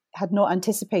they had not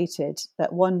anticipated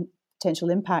that one potential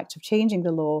impact of changing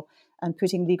the law and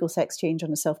putting legal sex change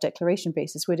on a self-declaration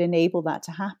basis would enable that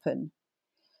to happen.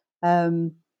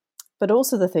 But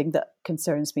also the thing that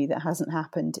concerns me that hasn't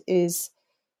happened is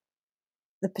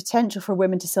the potential for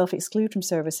women to self-exclude from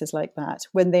services like that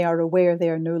when they are aware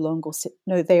they are no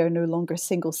longer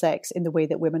single sex in the way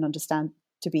that women understand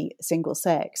to be single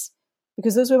sex,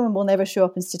 because those women will never show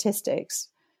up in statistics.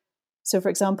 So, for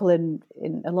example, in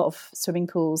a lot of swimming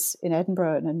pools in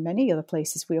Edinburgh and in many other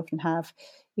places, we often have,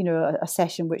 a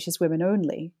session which is women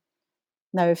only.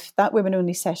 Now, if that women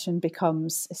only session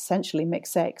becomes essentially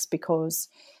mixed sex because,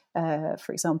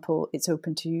 for example, it's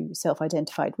open to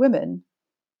self-identified women,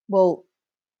 well,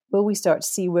 will we start to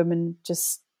see women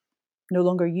just no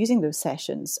longer using those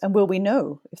sessions? And will we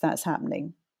know if that's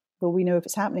happening? Will we know if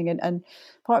it's happening? And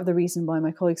part of the reason why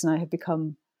my colleagues and I have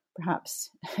become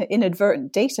perhaps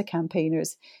inadvertent data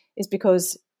campaigners is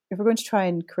because if we're going to try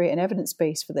and create an evidence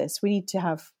base for this, we need to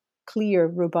have clear,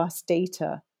 robust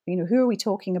data. Who are we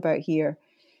talking about here?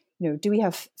 Do we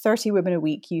have 30 women a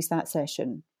week use that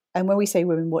session? And when we say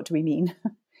women, what do we mean?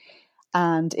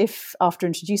 And if after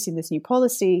introducing this new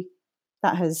policy,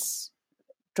 that has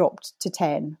dropped to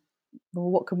 10, well,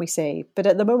 what can we say? But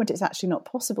at the moment, it's actually not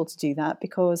possible to do that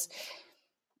because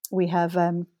we have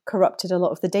corrupted a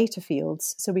lot of the data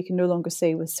fields. So we can no longer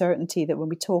say with certainty that when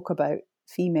we talk about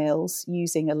females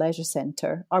using a leisure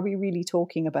centre, are we really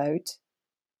talking about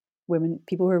women,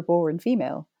 people who are born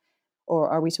female? Or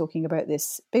are we talking about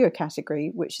this bigger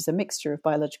category, which is a mixture of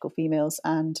biological females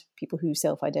and people who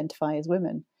self-identify as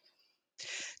women?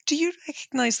 Do you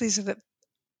recognise, Lisa, that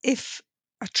if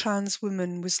a trans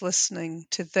woman was listening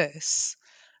to this,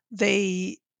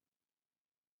 they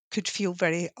could feel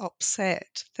very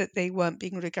upset that they weren't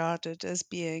being regarded as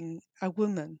being a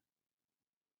woman?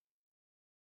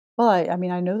 Well, I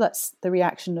mean, I know that's the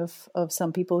reaction of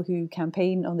some people who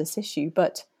campaign on this issue,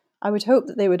 but I would hope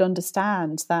that they would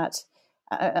understand that.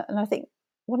 And I think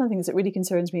one of the things that really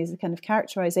concerns me is the kind of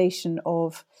characterization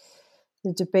of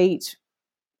the debate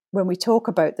when we talk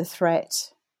about the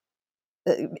threat.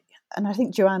 And I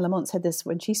think Joanne Lamont said this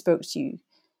when she spoke to you,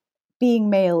 being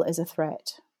male is a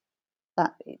threat.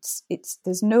 That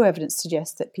there's no evidence to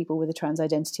suggest that people with a trans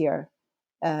identity are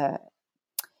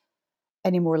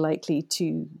any more likely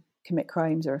to commit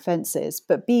crimes or offences,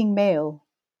 but being male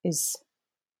is,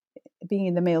 being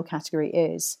in the male category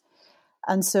is.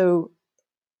 And so,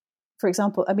 for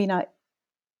example, I mean,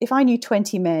 if I knew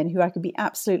 20 men who I could be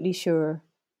absolutely sure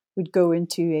would go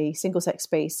into a single-sex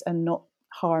space and not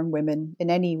harm women in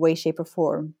any way, shape or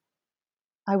form,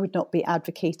 I would not be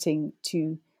advocating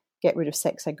to get rid of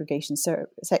sex segregated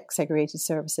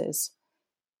services,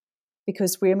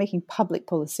 because we're making public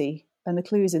policy, and the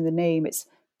clue is in the name. It's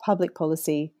public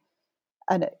policy,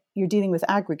 and you're dealing with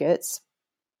aggregates,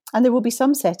 and there will be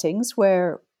some settings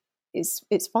where it's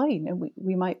fine, and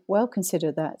we might well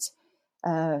consider that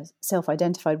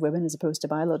self-identified women as opposed to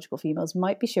biological females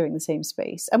might be sharing the same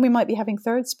space, and we might be having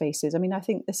third spaces. I mean, I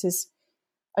think this is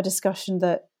a discussion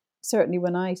that certainly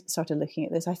when I started looking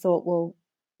at this, I thought, well,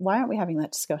 why aren't we having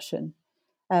that discussion?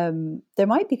 There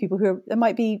might be there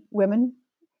might be women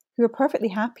who are perfectly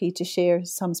happy to share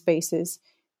some spaces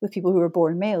with people who are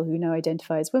born male who now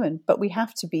identify as women, but we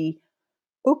have to be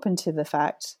open to the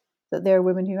fact that there are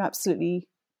women who absolutely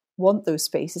want those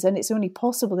spaces, and it's only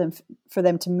possible then for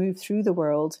them to move through the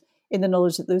world in the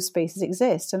knowledge that those spaces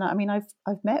exist. And I mean,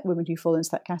 I've met women who fall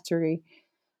into that category.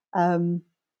 I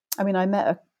mean, I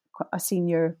met a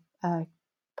senior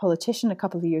politician a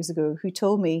couple of years ago who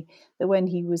told me that when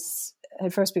he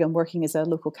had first begun working as a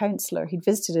local councillor, he'd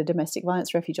visited a domestic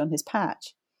violence refuge on his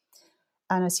patch.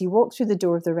 And as he walked through the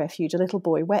door of the refuge, a little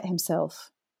boy wet himself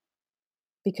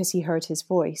because he heard his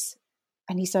voice.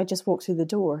 And he said, I just walked through the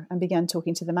door and began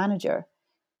talking to the manager.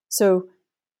 So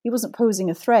he wasn't posing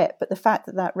a threat, but the fact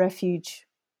that that refuge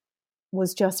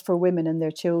was just for women and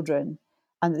their children,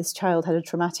 and this child had a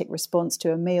traumatic response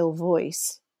to a male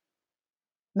voice,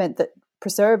 meant that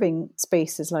preserving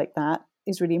spaces like that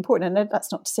is really important. And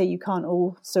that's not to say you can't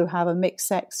also have a mixed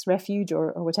sex refuge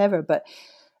or whatever, but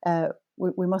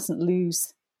we mustn't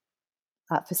lose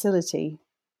that facility.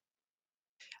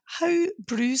 How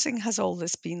bruising has all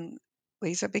this been,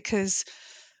 Lisa? Because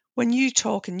when you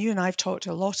talk, and you and I've talked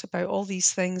a lot about all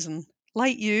these things, and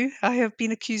like you, I have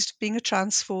been accused of being a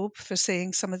transphobe for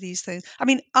saying some of these things. I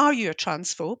mean, are you a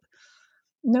transphobe?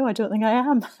 No, I don't think I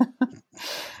am.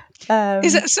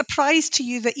 Is it a surprise to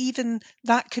you that even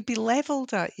that could be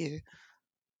levelled at you?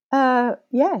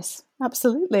 Yes,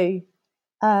 absolutely.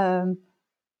 I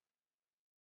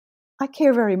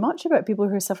care very much about people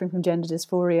who are suffering from gender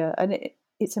dysphoria, and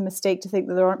it's a mistake to think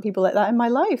that there aren't people like that in my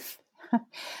life.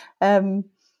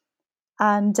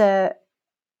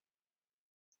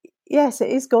 Yes, it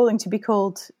is galling to be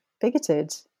called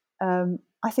bigoted.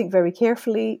 I think very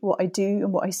carefully what I do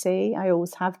and what I say. I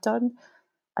always have done.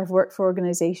 I've worked for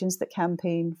organisations that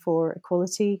campaign for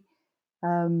equality.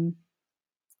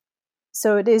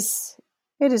 So it is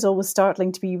always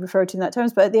startling to be referred to in that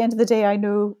terms. But at the end of the day, I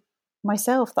know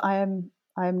myself that I am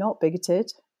not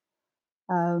bigoted.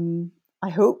 I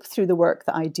hope through the work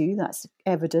that I do, that's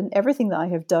evident. Everything that I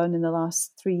have done in the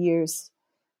last 3 years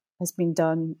has been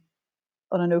done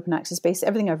on an open access basis.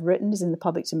 Everything I've written is in the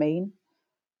public domain.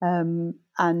 And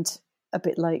a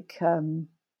bit like,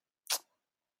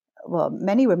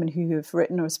 many women who have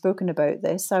written or spoken about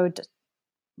this,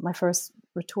 my first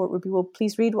retort would be, well,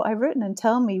 please read what I've written and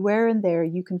tell me where in there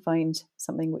you can find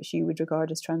something which you would regard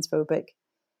as transphobic.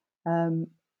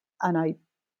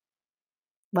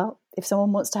 If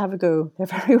someone wants to have a go, they're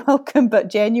very welcome. But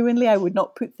genuinely, I would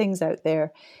not put things out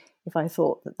there if I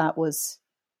thought that was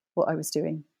what I was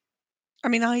doing. I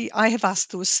mean, I have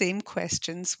asked those same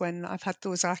questions when I've had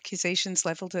those accusations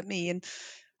levelled at me, and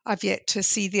I've yet to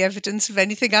see the evidence of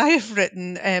anything I have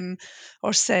written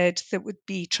or said that would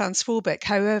be transphobic.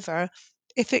 However,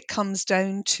 if it comes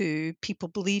down to people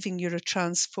believing you're a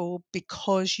transphobe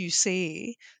because you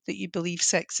say that you believe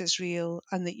sex is real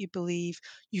and that you believe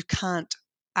you can't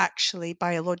actually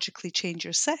biologically change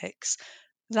your sex,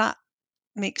 that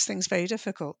makes things very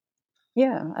difficult.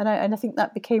 Yeah, and I think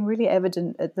that became really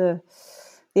evident at the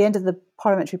end of the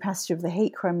parliamentary passage of the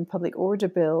Hate Crime and Public Order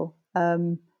Bill.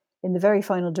 In the very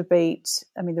final debate,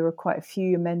 I mean, there were quite a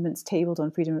few amendments tabled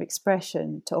on freedom of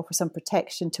expression to offer some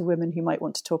protection to women who might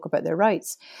want to talk about their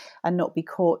rights and not be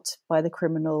caught by the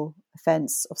criminal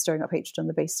offence of stirring up hatred on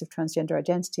the basis of transgender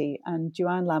identity. And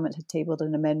Joanne Lamont had tabled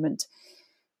an amendment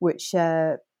which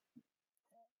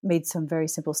made some very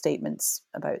simple statements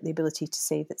about the ability to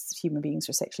say that human beings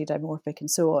are sexually dimorphic and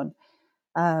so on.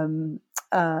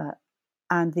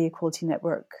 And the Equality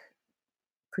Network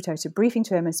put out a briefing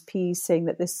to MSPs saying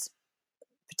that this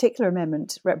particular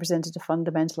amendment represented a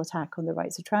fundamental attack on the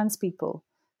rights of trans people.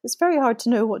 It's very hard to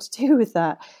know what to do with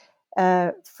that.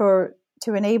 To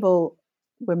enable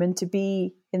women to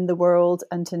be in the world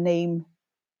and to name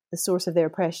the source of their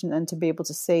oppression and to be able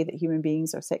to say that human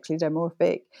beings are sexually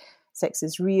dimorphic, sex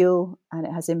is real and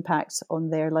it has impacts on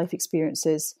their life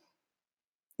experiences,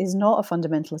 is not a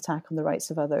fundamental attack on the rights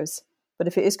of others. But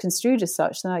if it is construed as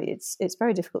such, then it's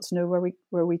very difficult to know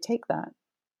where we take that.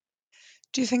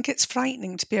 Do you think it's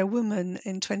frightening to be a woman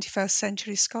in 21st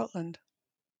century Scotland?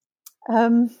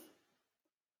 Well,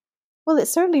 it's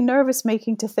certainly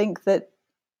nervous-making to think that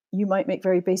you might make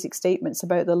very basic statements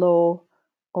about the law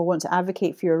or want to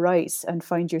advocate for your rights and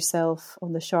find yourself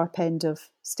on the sharp end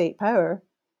of state power.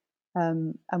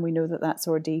 And we know that that's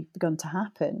already begun to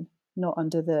happen, not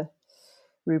under the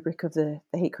rubric of the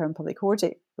Hate Crime Public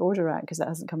Order Act, because that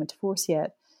hasn't come into force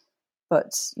yet.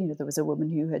 But, there was a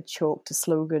woman who had chalked a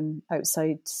slogan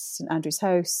outside St Andrew's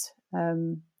House,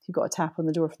 who got a tap on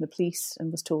the door from the police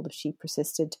and was told if she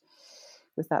persisted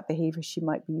with that behaviour, she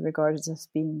might be regarded as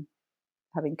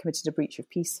having committed a breach of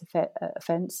peace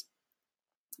offence.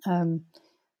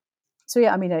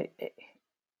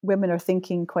 Women are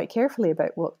thinking quite carefully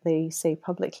about what they say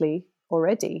publicly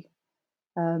already.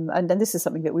 And then this is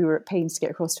something that we were at pains to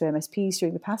get across to MSPs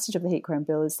during the passage of the Hate Crime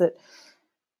Bill, is that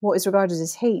what is regarded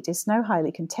as hate is now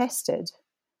highly contested.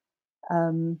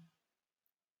 And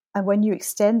when you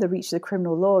extend the reach of the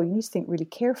criminal law, you need to think really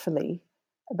carefully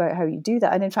about how you do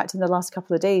that. And in fact, in the last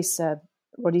couple of days,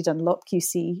 Roddy Dunlop,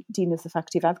 QC, Dean of the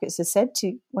Faculty of Advocates, has said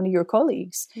to one of your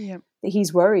colleagues that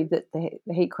he's worried that the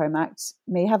Hate Crime Act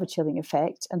may have a chilling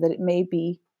effect and that it may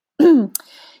be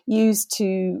used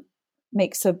to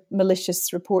make some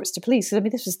malicious reports to police.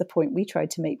 Because, this was the point we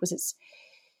tried to make, was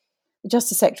the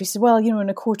Justice Secretary said, well, in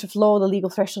a court of law, the legal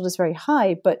threshold is very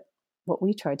high. But what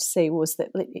we tried to say was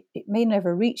that it may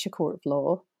never reach a court of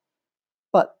law,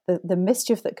 but the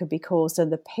mischief that could be caused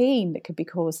and the pain that could be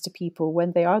caused to people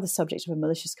when they are the subject of a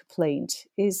malicious complaint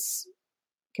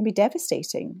can be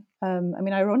devastating.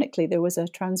 Ironically, there was a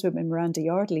trans woman, Miranda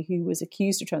Yardley, who was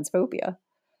accused of transphobia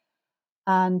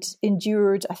and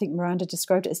endured, I think Miranda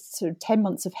described it as sort of 10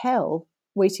 months of hell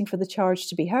waiting for the charge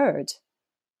to be heard.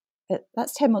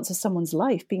 That's 10 months of someone's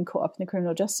life being caught up in the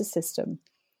criminal justice system.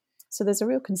 So there's a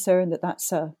real concern that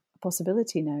that's a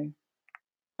possibility now.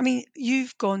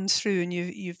 You've gone through and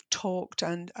you've talked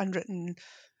and written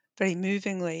very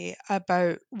movingly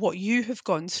about what you have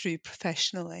gone through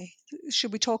professionally.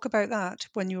 Should we talk about that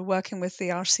when you were working with the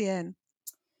RCN?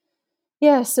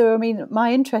 Yeah, so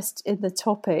my interest in the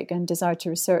topic and desire to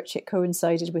research it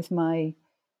coincided with my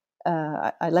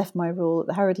I left my role at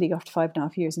the Howard League after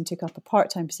 5.5 years and took up a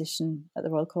part-time position at the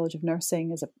Royal College of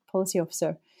Nursing as a policy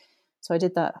officer. So I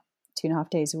did that 2.5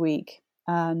 days a week.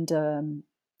 And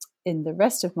in the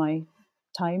rest of my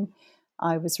time,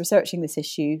 I was researching this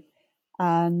issue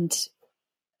and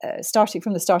starting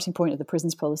from the starting point of the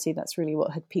prisons policy, that's really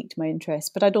what had piqued my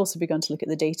interest. But I'd also begun to look at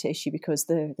the data issue because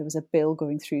there was a bill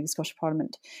going through the Scottish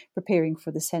Parliament preparing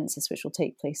for the census, which will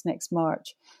take place next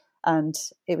March. And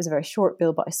it was a very short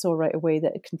bill, but I saw right away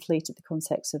that it conflated the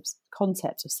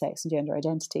concept of sex and gender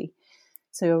identity.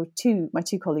 So my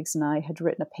two colleagues and I had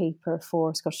written a paper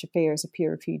for Scottish Affairs, a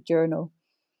peer-reviewed journal,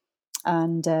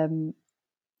 and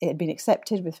it had been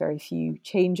accepted with very few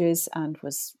changes and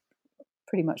was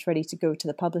pretty much ready to go to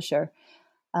the publisher.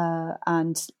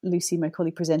 And Lucy, my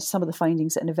colleague, presented some of the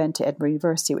findings at an event at Edinburgh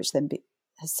University, which then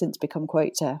has since become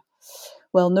quite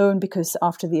well known because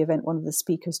after the event, one of the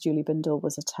speakers, Julie Bindel,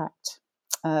 was attacked.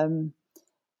 And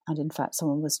in fact,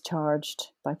 someone was charged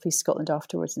by Police Scotland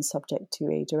afterwards and subject to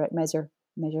a direct measure.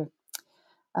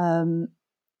 And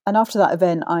after that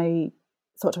event, I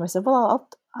thought to myself, well,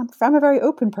 I'm a very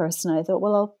open person. I thought,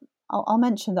 well, I'll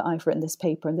mention that I've written this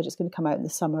paper and that it's going to come out in the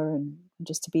summer and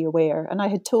just to be aware. And I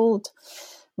had told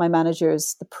my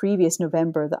managers the previous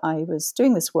November that I was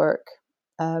doing this work.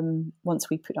 Once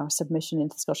we put our submission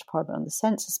into the Scottish Parliament on the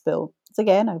census bill,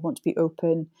 again, I want to be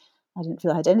open. I didn't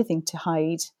feel I had anything to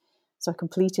hide. So I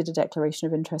completed a declaration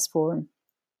of interest form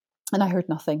and I heard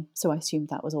nothing. So I assumed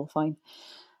that was all fine.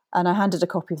 And I handed a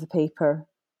copy of the paper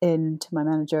in to my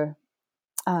manager.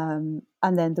 And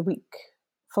then the week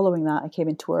following that, I came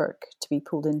into work to be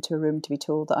pulled into a room to be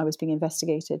told that I was being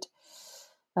investigated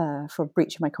for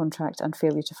breach of my contract and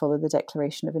failure to follow the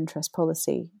declaration of interest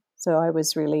policy. So I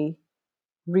was really,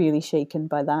 really shaken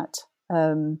by that.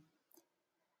 And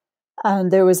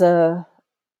there was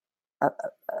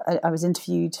I was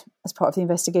interviewed as part of the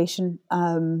investigation.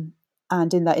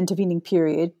 And in that intervening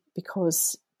period,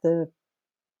 because the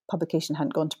publication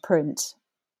hadn't gone to print,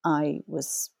 I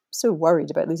was so worried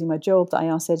about losing my job that I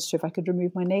asked the editor if I could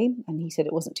remove my name, and he said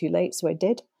it wasn't too late, so I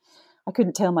did. I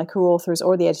couldn't tell my co-authors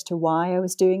or the editor why I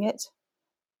was doing it,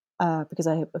 because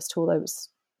I was told I was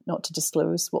not to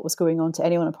disclose what was going on to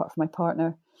anyone apart from my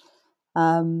partner.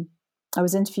 I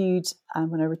was interviewed, and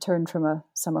when I returned from a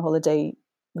summer holiday,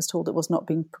 was told it was not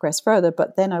being progressed further,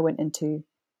 but then I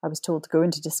was told to go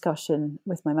into discussion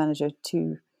with my manager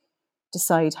to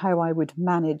decide how I would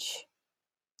manage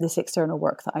this external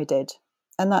work that I did.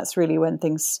 And that's really when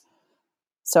things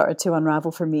started to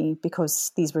unravel for me,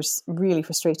 because these were really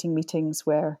frustrating meetings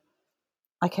where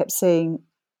I kept saying,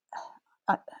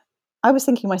 I was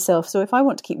thinking myself, so if I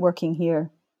want to keep working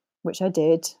here, which I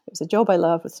did, it was a job I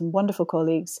love with some wonderful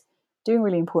colleagues, doing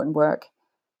really important work,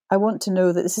 I want to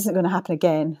know that this isn't going to happen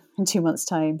again in 2 months'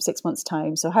 time, 6 months'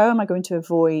 time. So how am I going to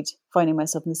avoid finding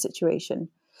myself in this situation?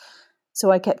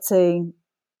 So I kept saying,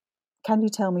 can you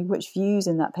tell me which views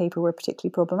in that paper were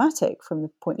particularly problematic from the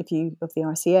point of view of the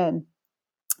RCN?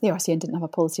 The RCN didn't have a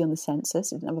policy on the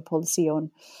census. It didn't have a policy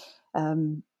on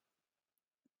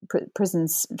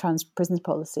prisons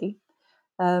policy.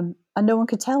 And no one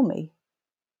could tell me.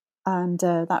 And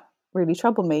that really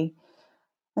troubled me.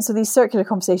 And so these circular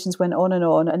conversations went on.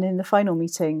 And in the final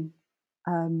meeting,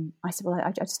 I said, well,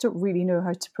 I just don't really know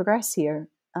how to progress here.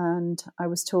 And I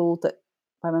was told that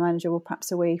by my manager, well,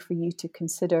 perhaps a way for you to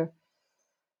consider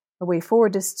a way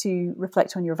forward is to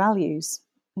reflect on your values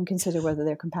and consider whether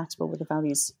they're compatible with the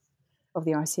values of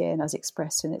the RCN as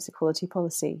expressed in its equality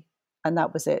policy. And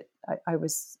that was it. I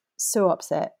was so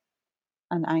upset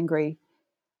and angry.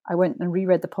 I went and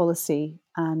reread the policy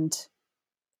and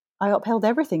I upheld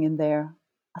everything in there.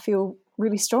 I feel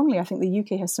really strongly. I think the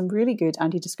UK has some really good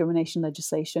anti-discrimination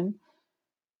legislation.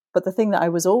 But the thing that I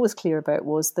was always clear about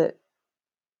was that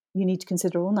you need to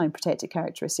consider all 9 protected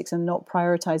characteristics and not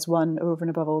prioritise one over and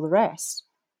above all the rest.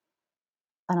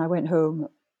 And I went home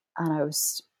and I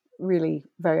was really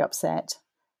very upset.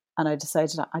 And I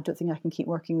decided I don't think I can keep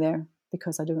working there,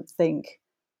 because I don't think,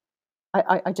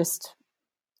 I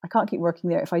can't keep working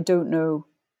there if I don't know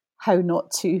how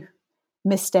not to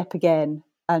misstep again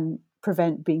and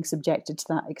prevent being subjected to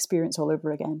that experience all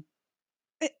over again.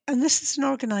 And this is an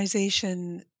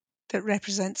organisation that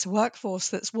represents a workforce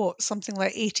that's something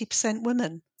like 80%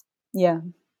 women. Yeah.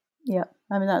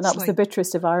 I mean, that was the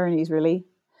bitterest of ironies, really.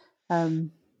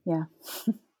 Yeah.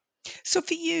 So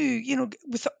for you,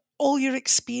 with all your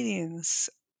experience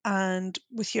and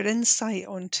with your insight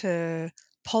onto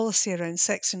policy around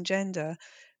sex and gender,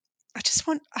 I just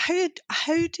want,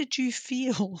 how did you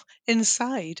feel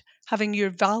inside having your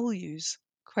values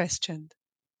questioned?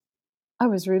 I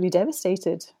was really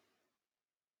devastated.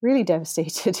 Really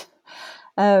devastated.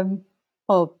 Well,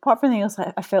 apart from anything else,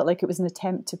 I felt like it was an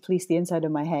attempt to police the inside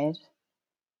of my head.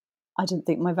 I didn't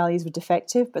think my values were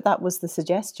defective, but that was the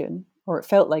suggestion, or it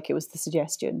felt like it was the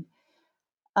suggestion.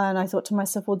 And I thought to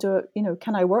myself, well,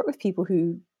 can I work with people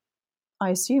who I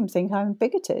assume think I'm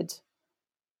bigoted?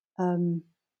 And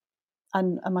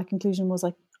my conclusion was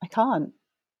I can't.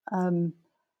 And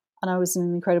I was in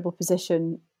an incredible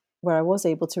position where I was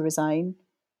able to resign.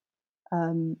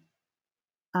 And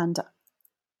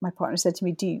my partner said to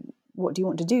me, what do you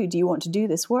want to do? Do you want to do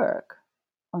this work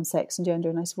on sex and gender?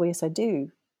 And I said, well, yes, I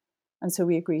do. And so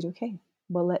we agreed, okay,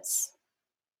 well, let's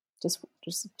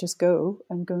just go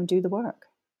and do the work.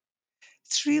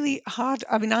 It's really hard.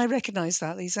 I mean, I recognise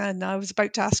that, Lisa, and I was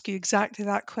about to ask you exactly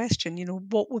that question.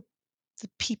 What were the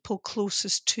people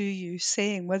closest to you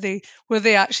saying? Were they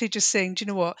actually just saying, do you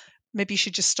know what, maybe you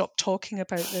should just stop talking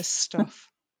about this stuff?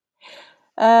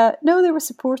 No, they were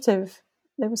supportive.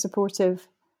 I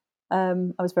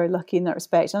was very lucky in that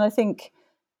respect. And I think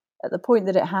at the point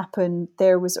that it happened,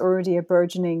 there was already a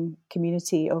burgeoning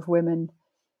community of women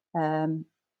who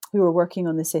were working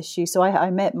on this issue. So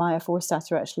I met Maya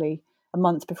Forstater actually a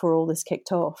month before all this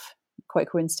kicked off. Quite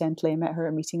coincidentally, I met her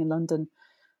at a meeting in London.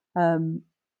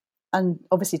 And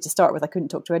obviously, to start with, I couldn't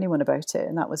talk to anyone about it,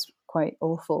 and that was quite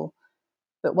awful.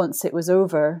 But once it was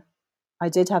over, I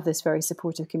did have this very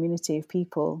supportive community of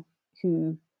people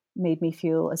who made me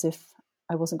feel as if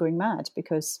I wasn't going mad,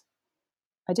 because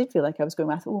I did feel like I was going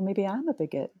mad. I thought, well, maybe I am a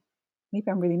bigot. Maybe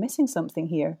I'm really missing something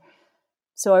here.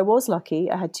 So I was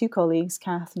lucky. I had two colleagues,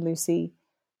 Kath and Lucy.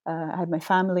 I had my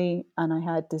family, and I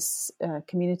had this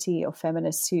community of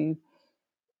feminists who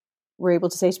were able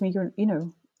to say to me,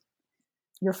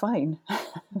 you're fine.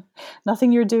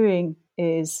 Nothing you're doing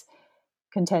is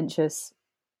contentious.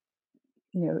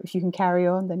 If you can carry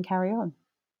on, then carry on.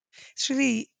 It's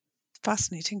really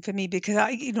fascinating for me because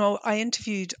I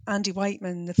interviewed Andy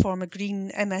Whiteman, the former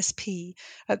Green MSP,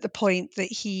 at the point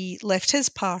that he left his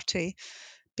party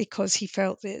because he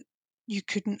felt that you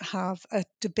couldn't have a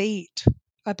debate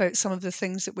about some of the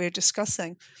things that we're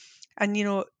discussing. And,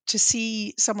 to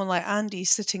see someone like Andy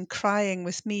sitting crying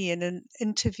with me in an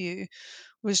interview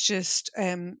was just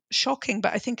shocking.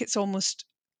 But I think it's almost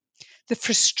the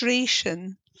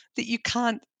frustration that you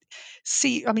can't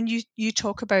see. I mean, you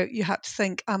talk about you had to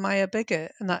think, am I a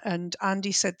bigot? And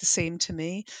Andy said the same to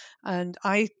me. And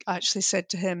I actually said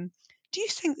to him, do you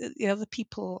think that the other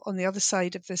people on the other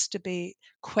side of this debate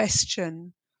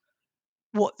question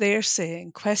what they're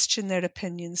saying, question their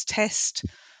opinions, test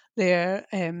their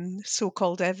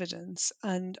so-called evidence?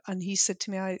 And he said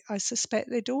to me, I suspect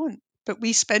they don't. But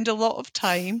we spend a lot of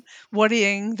time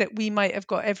worrying that we might have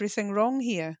got everything wrong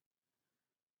here.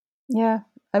 Yeah,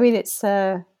 I mean, it's.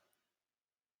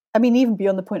 Even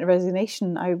beyond the point of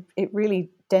resignation, it really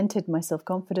dented my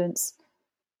self-confidence.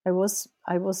 I was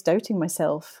doubting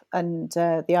myself, and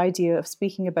the idea of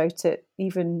speaking about it,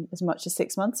 even as much as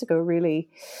 6 months ago, really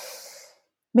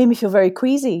made me feel very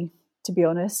queasy, to be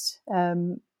honest.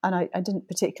 And I didn't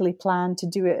particularly plan to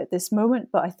do it at this moment,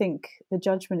 but I think the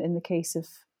judgment in the case of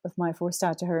Maya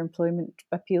Forstad, to her Employment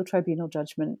Appeal Tribunal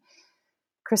judgment,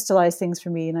 crystallized things for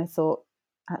me, and I thought,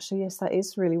 actually, yes, that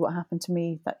is really what happened to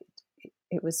me. That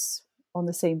it was on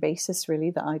the same basis,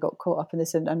 really, that I got caught up in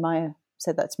this, and Maya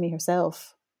said that to me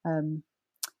herself, 18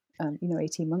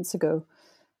 months ago.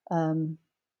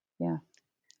 Yeah.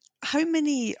 How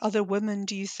many other women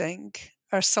do you think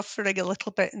are suffering a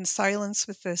little bit in silence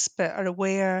with this, but are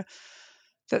aware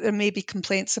that there may be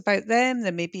complaints about them?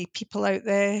 There may be people out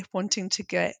there wanting to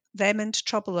get them into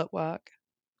trouble at work.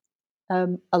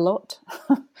 A lot.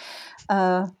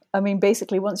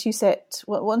 Basically, once you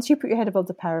put your head above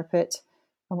the parapet,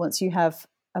 and once you have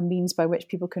a means by which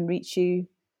people can reach you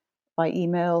by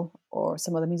email or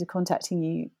some other means of contacting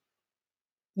you,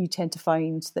 you tend to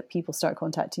find that people start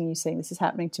contacting you saying, this is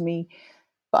happening to me,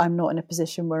 but I'm not in a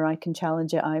position where I can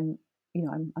challenge it. I'm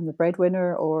the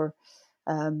breadwinner, or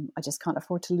I just can't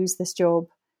afford to lose this job.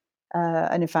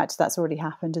 And in fact, that's already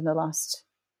happened in the last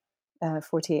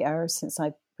 48 hours since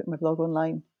I put my blog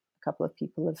online. A couple of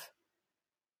people have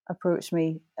approached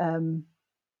me,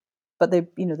 but they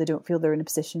don't feel they're in a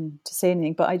position to say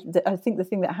anything. But I think the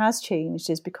thing that has changed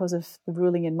is because of the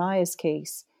ruling in Maya's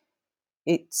case.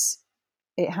 It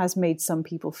has made some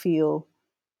people feel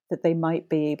that they might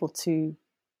be able to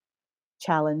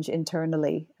challenge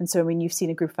internally. And so, you've seen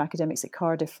a group of academics at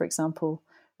Cardiff, for example,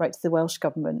 write to the Welsh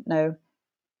government. Now,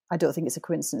 I don't think it's a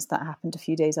coincidence that happened a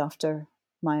few days after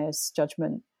Maya's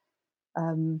judgment.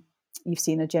 You've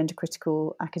seen a gender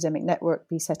critical academic network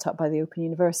be set up by the Open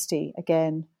University.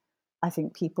 Again, I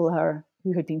think people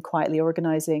who had been quietly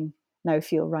organising now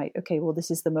feel, right, okay, well,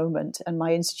 this is the moment, and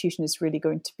my institution is really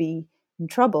going to be in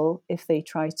trouble if they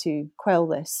try to quell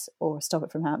this or stop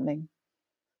it from happening.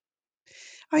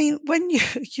 I mean, when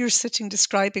you're sitting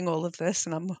describing all of this,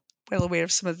 and I'm well aware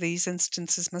of some of these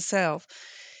instances myself,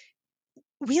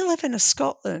 we live in a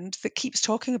Scotland that keeps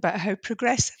talking about how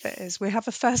progressive it is. We have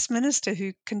a First Minister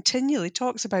who continually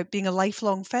talks about being a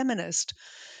lifelong feminist.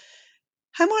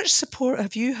 How much support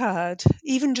have you had,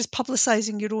 even just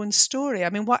publicising your own story? I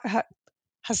mean,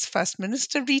 has the First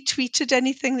Minister retweeted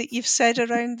anything that you've said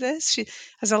around this? She,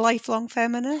 as a lifelong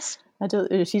feminist?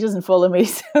 She doesn't follow me,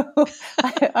 so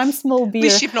I'm small beer. At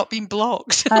least you've not been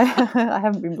blocked. I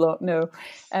haven't been blocked, no.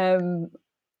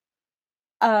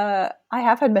 I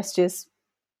have had messages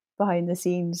behind the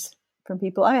scenes from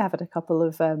people. I have had a couple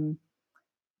of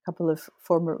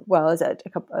former,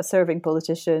 a serving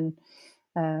politician,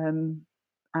 and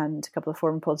a couple of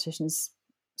former politicians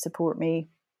support me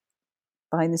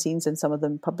behind the scenes, and some of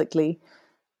them publicly,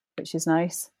 which is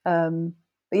nice.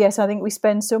 But yes, I think we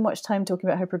spend so much time talking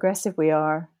about how progressive we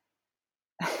are,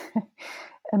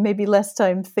 and maybe less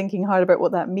time thinking hard about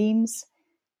what that means.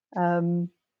 It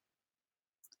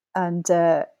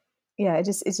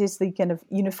is the kind of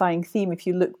unifying theme. If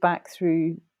you look back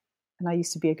through and I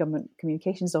used to be a government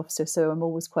communications officer, so I'm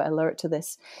always quite alert to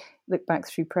this, look back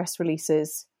through press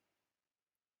releases,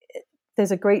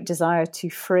 there's a great desire to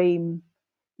frame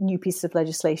new pieces of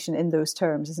legislation in those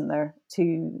terms, isn't there?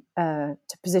 To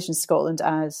position Scotland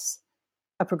as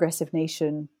a progressive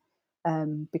nation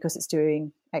because it's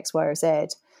doing X, Y, or Z.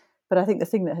 But I think the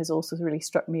thing that has also really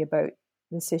struck me about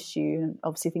this issue, and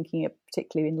obviously thinking it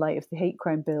particularly in light of the hate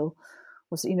crime bill,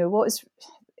 was that,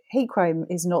 hate crime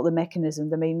is not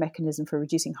the main mechanism for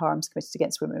reducing harms committed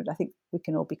against women. I think we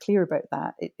can all be clear about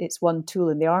that. It's one tool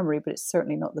in the armoury, but it's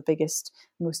certainly not the biggest,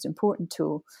 most important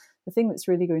tool. The thing that's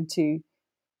really going to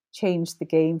change the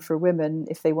game for women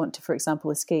if they want to, for example,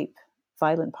 escape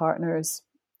violent partners,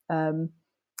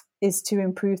 is to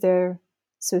improve their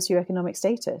socioeconomic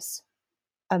status.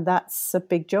 And that's a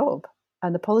big job.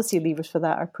 And the policy levers for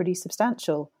that are pretty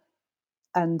substantial.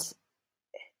 And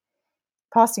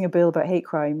passing a bill about hate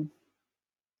crime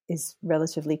is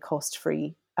relatively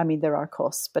cost-free. I mean, there are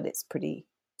costs, but it's pretty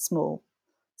small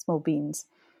beans.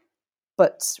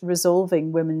 But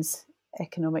resolving women's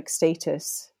economic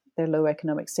status, their low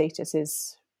economic status,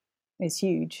 is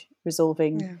huge.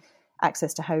 Resolving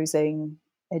access to housing,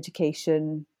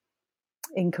 education,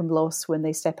 income loss when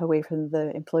they step away from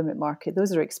the employment market.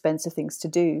 Those are expensive things to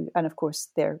do. And of course,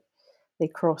 they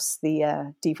cross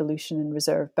the devolution and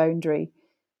reserve boundary.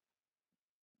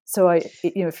 So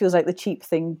it feels like the cheap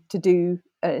thing to do,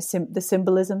 the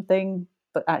symbolism thing,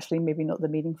 but actually maybe not the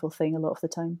meaningful thing a lot of the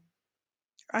time.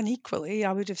 And equally,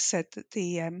 I would have said that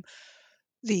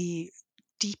the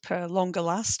deeper,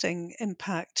 longer-lasting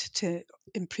impact to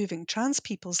improving trans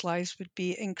people's lives would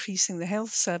be increasing the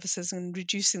health services and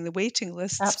reducing the waiting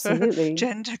lists Absolutely. for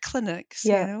gender clinics.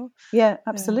 Yeah, yeah,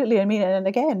 absolutely. I mean, and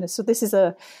again, so this is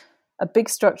a big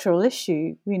structural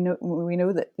issue. We know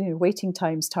that waiting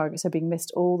times targets are being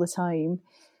missed all the time.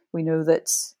 We know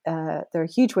that there are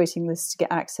huge waiting lists to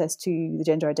get access to the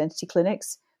gender identity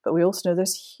clinics, but we also know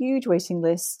there's huge waiting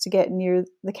lists to get near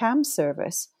the CAMS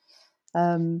service.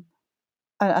 And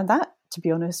that, to be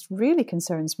honest, really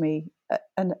concerns me.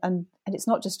 And it's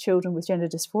not just children with gender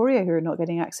dysphoria who are not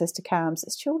getting access to CAMS,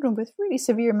 it's children with really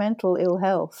severe mental ill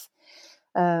health.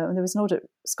 And there was an Audit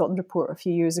Scotland report a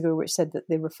few years ago which said that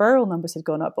the referral numbers had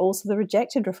gone up, but also the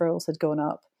rejected referrals had gone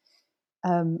up.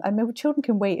 And children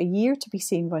can wait a year to be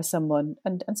seen by someone.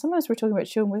 And sometimes we're talking about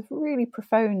children with really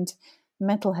profound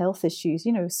mental health issues,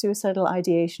 suicidal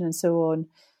ideation and so on,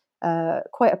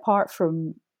 quite apart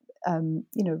from,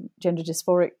 gender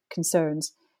dysphoric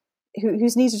concerns,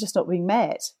 whose needs are just not being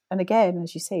met. And again,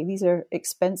 as you say, these are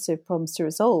expensive problems to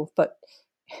resolve, but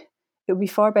it would be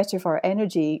far better if our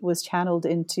energy was channeled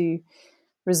into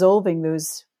resolving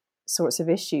those sorts of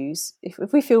issues.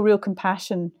 If we feel real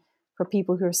compassion for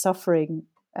people who are suffering,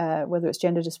 whether it's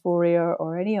gender dysphoria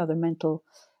or any other mental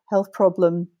health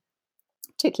problem,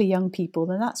 particularly young people,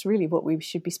 then that's really what we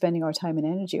should be spending our time and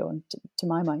energy on, to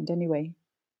my mind anyway.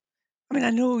 I mean,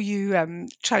 I know you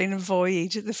try and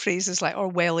avoid the phrases like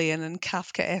Orwellian and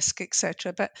Kafkaesque,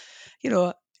 etc., but,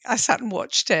 I sat and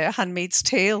watched Handmaid's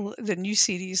Tale, the new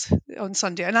series, on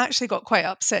Sunday, and I actually got quite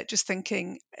upset just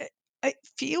thinking it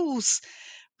feels,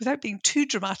 without being too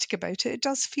dramatic about it, it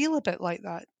does feel a bit like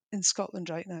that in Scotland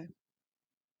right now.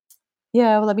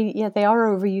 Yeah, well, I mean, they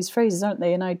are overused phrases, aren't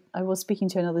they? And I was speaking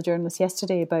to another journalist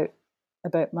yesterday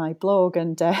about my blog,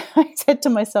 and I said to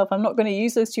myself, I'm not going to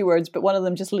use those two words, but one of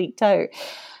them just leaked out.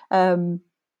 I mean,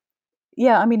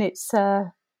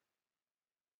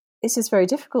 it's just very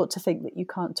difficult to think that you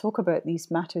can't talk about these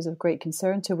matters of great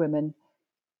concern to women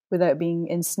without being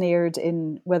ensnared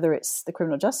in whether it's the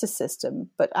criminal justice system,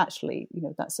 but actually,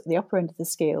 that's at the upper end of the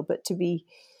scale. But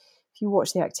if you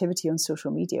watch the activity on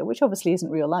social media, which obviously isn't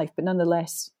real life, but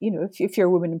nonetheless, if you're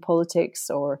a woman in politics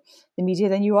or the media,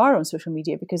 then you are on social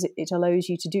media because it allows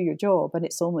you to do your job, and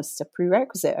it's almost a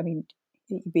prerequisite. I mean,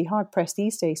 you'd be hard pressed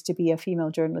these days to be a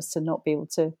female journalist and not be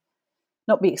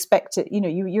expected.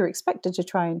 You're expected to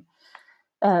try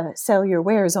and sell your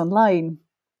wares online,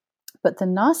 but the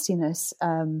nastiness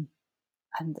and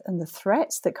the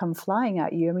threats that come flying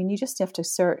at you. I mean, you just have to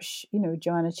search,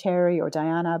 Joanna Cherry or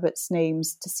Diane Abbott's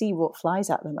names to see what flies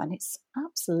at them, and it's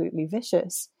absolutely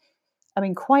vicious. I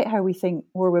mean, quite how we think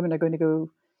more women are going to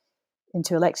go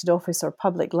into elected office or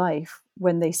public life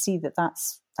when they see that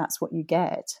that's what you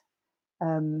get.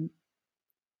 And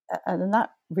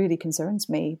that really concerns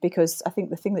me, because I think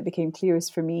the thing that became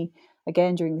clearest for me,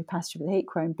 again, during the passage of the hate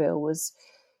crime bill, was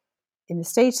in the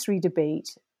Stage 3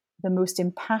 debate, the most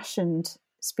impassioned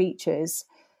speeches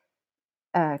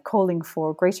calling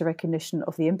for greater recognition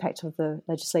of the impact of the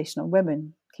legislation on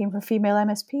women came from female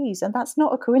MSPs. And that's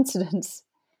not a coincidence,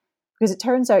 because it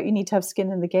turns out you need to have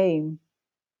skin in the game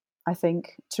I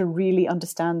think, to really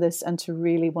understand this and to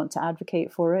really want to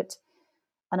advocate for it.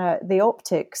 And the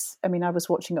optics, I mean, I was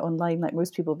watching it online like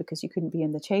most people because you couldn't be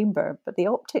in the chamber, but the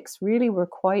optics really were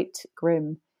quite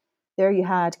grim. There you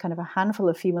had kind of a handful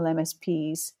of female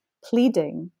MSPs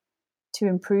pleading to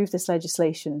improve this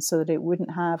legislation so that it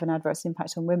wouldn't have an adverse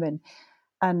impact on women,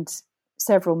 and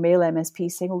several male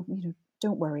MSPs saying, oh,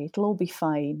 don't worry, it'll all be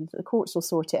fine. The courts will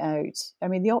sort it out. I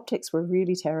mean, the optics were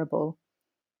really terrible,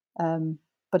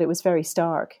 but it was very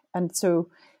stark. And so,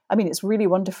 I mean, it's really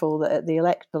wonderful that at the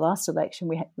last election,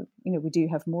 we do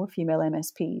have more female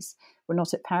MSPs. We're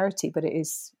not at parity, but it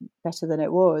is better than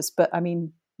it was. But I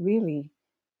mean, really,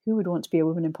 who would want to be a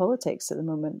woman in politics at the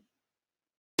moment?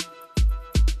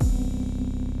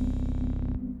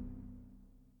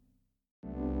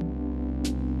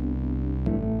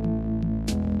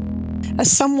 As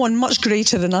someone much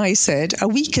greater than I said, a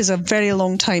week is a very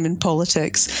long time in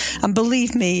politics. And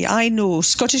believe me, I know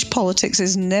Scottish politics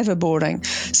is never boring.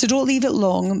 So don't leave it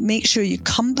long. Make sure you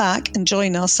come back and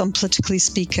join us on Politically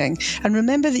Speaking. And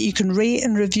remember that you can rate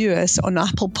and review us on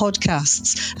Apple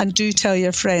Podcasts. And do tell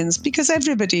your friends, because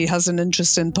everybody has an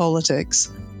interest in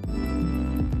politics.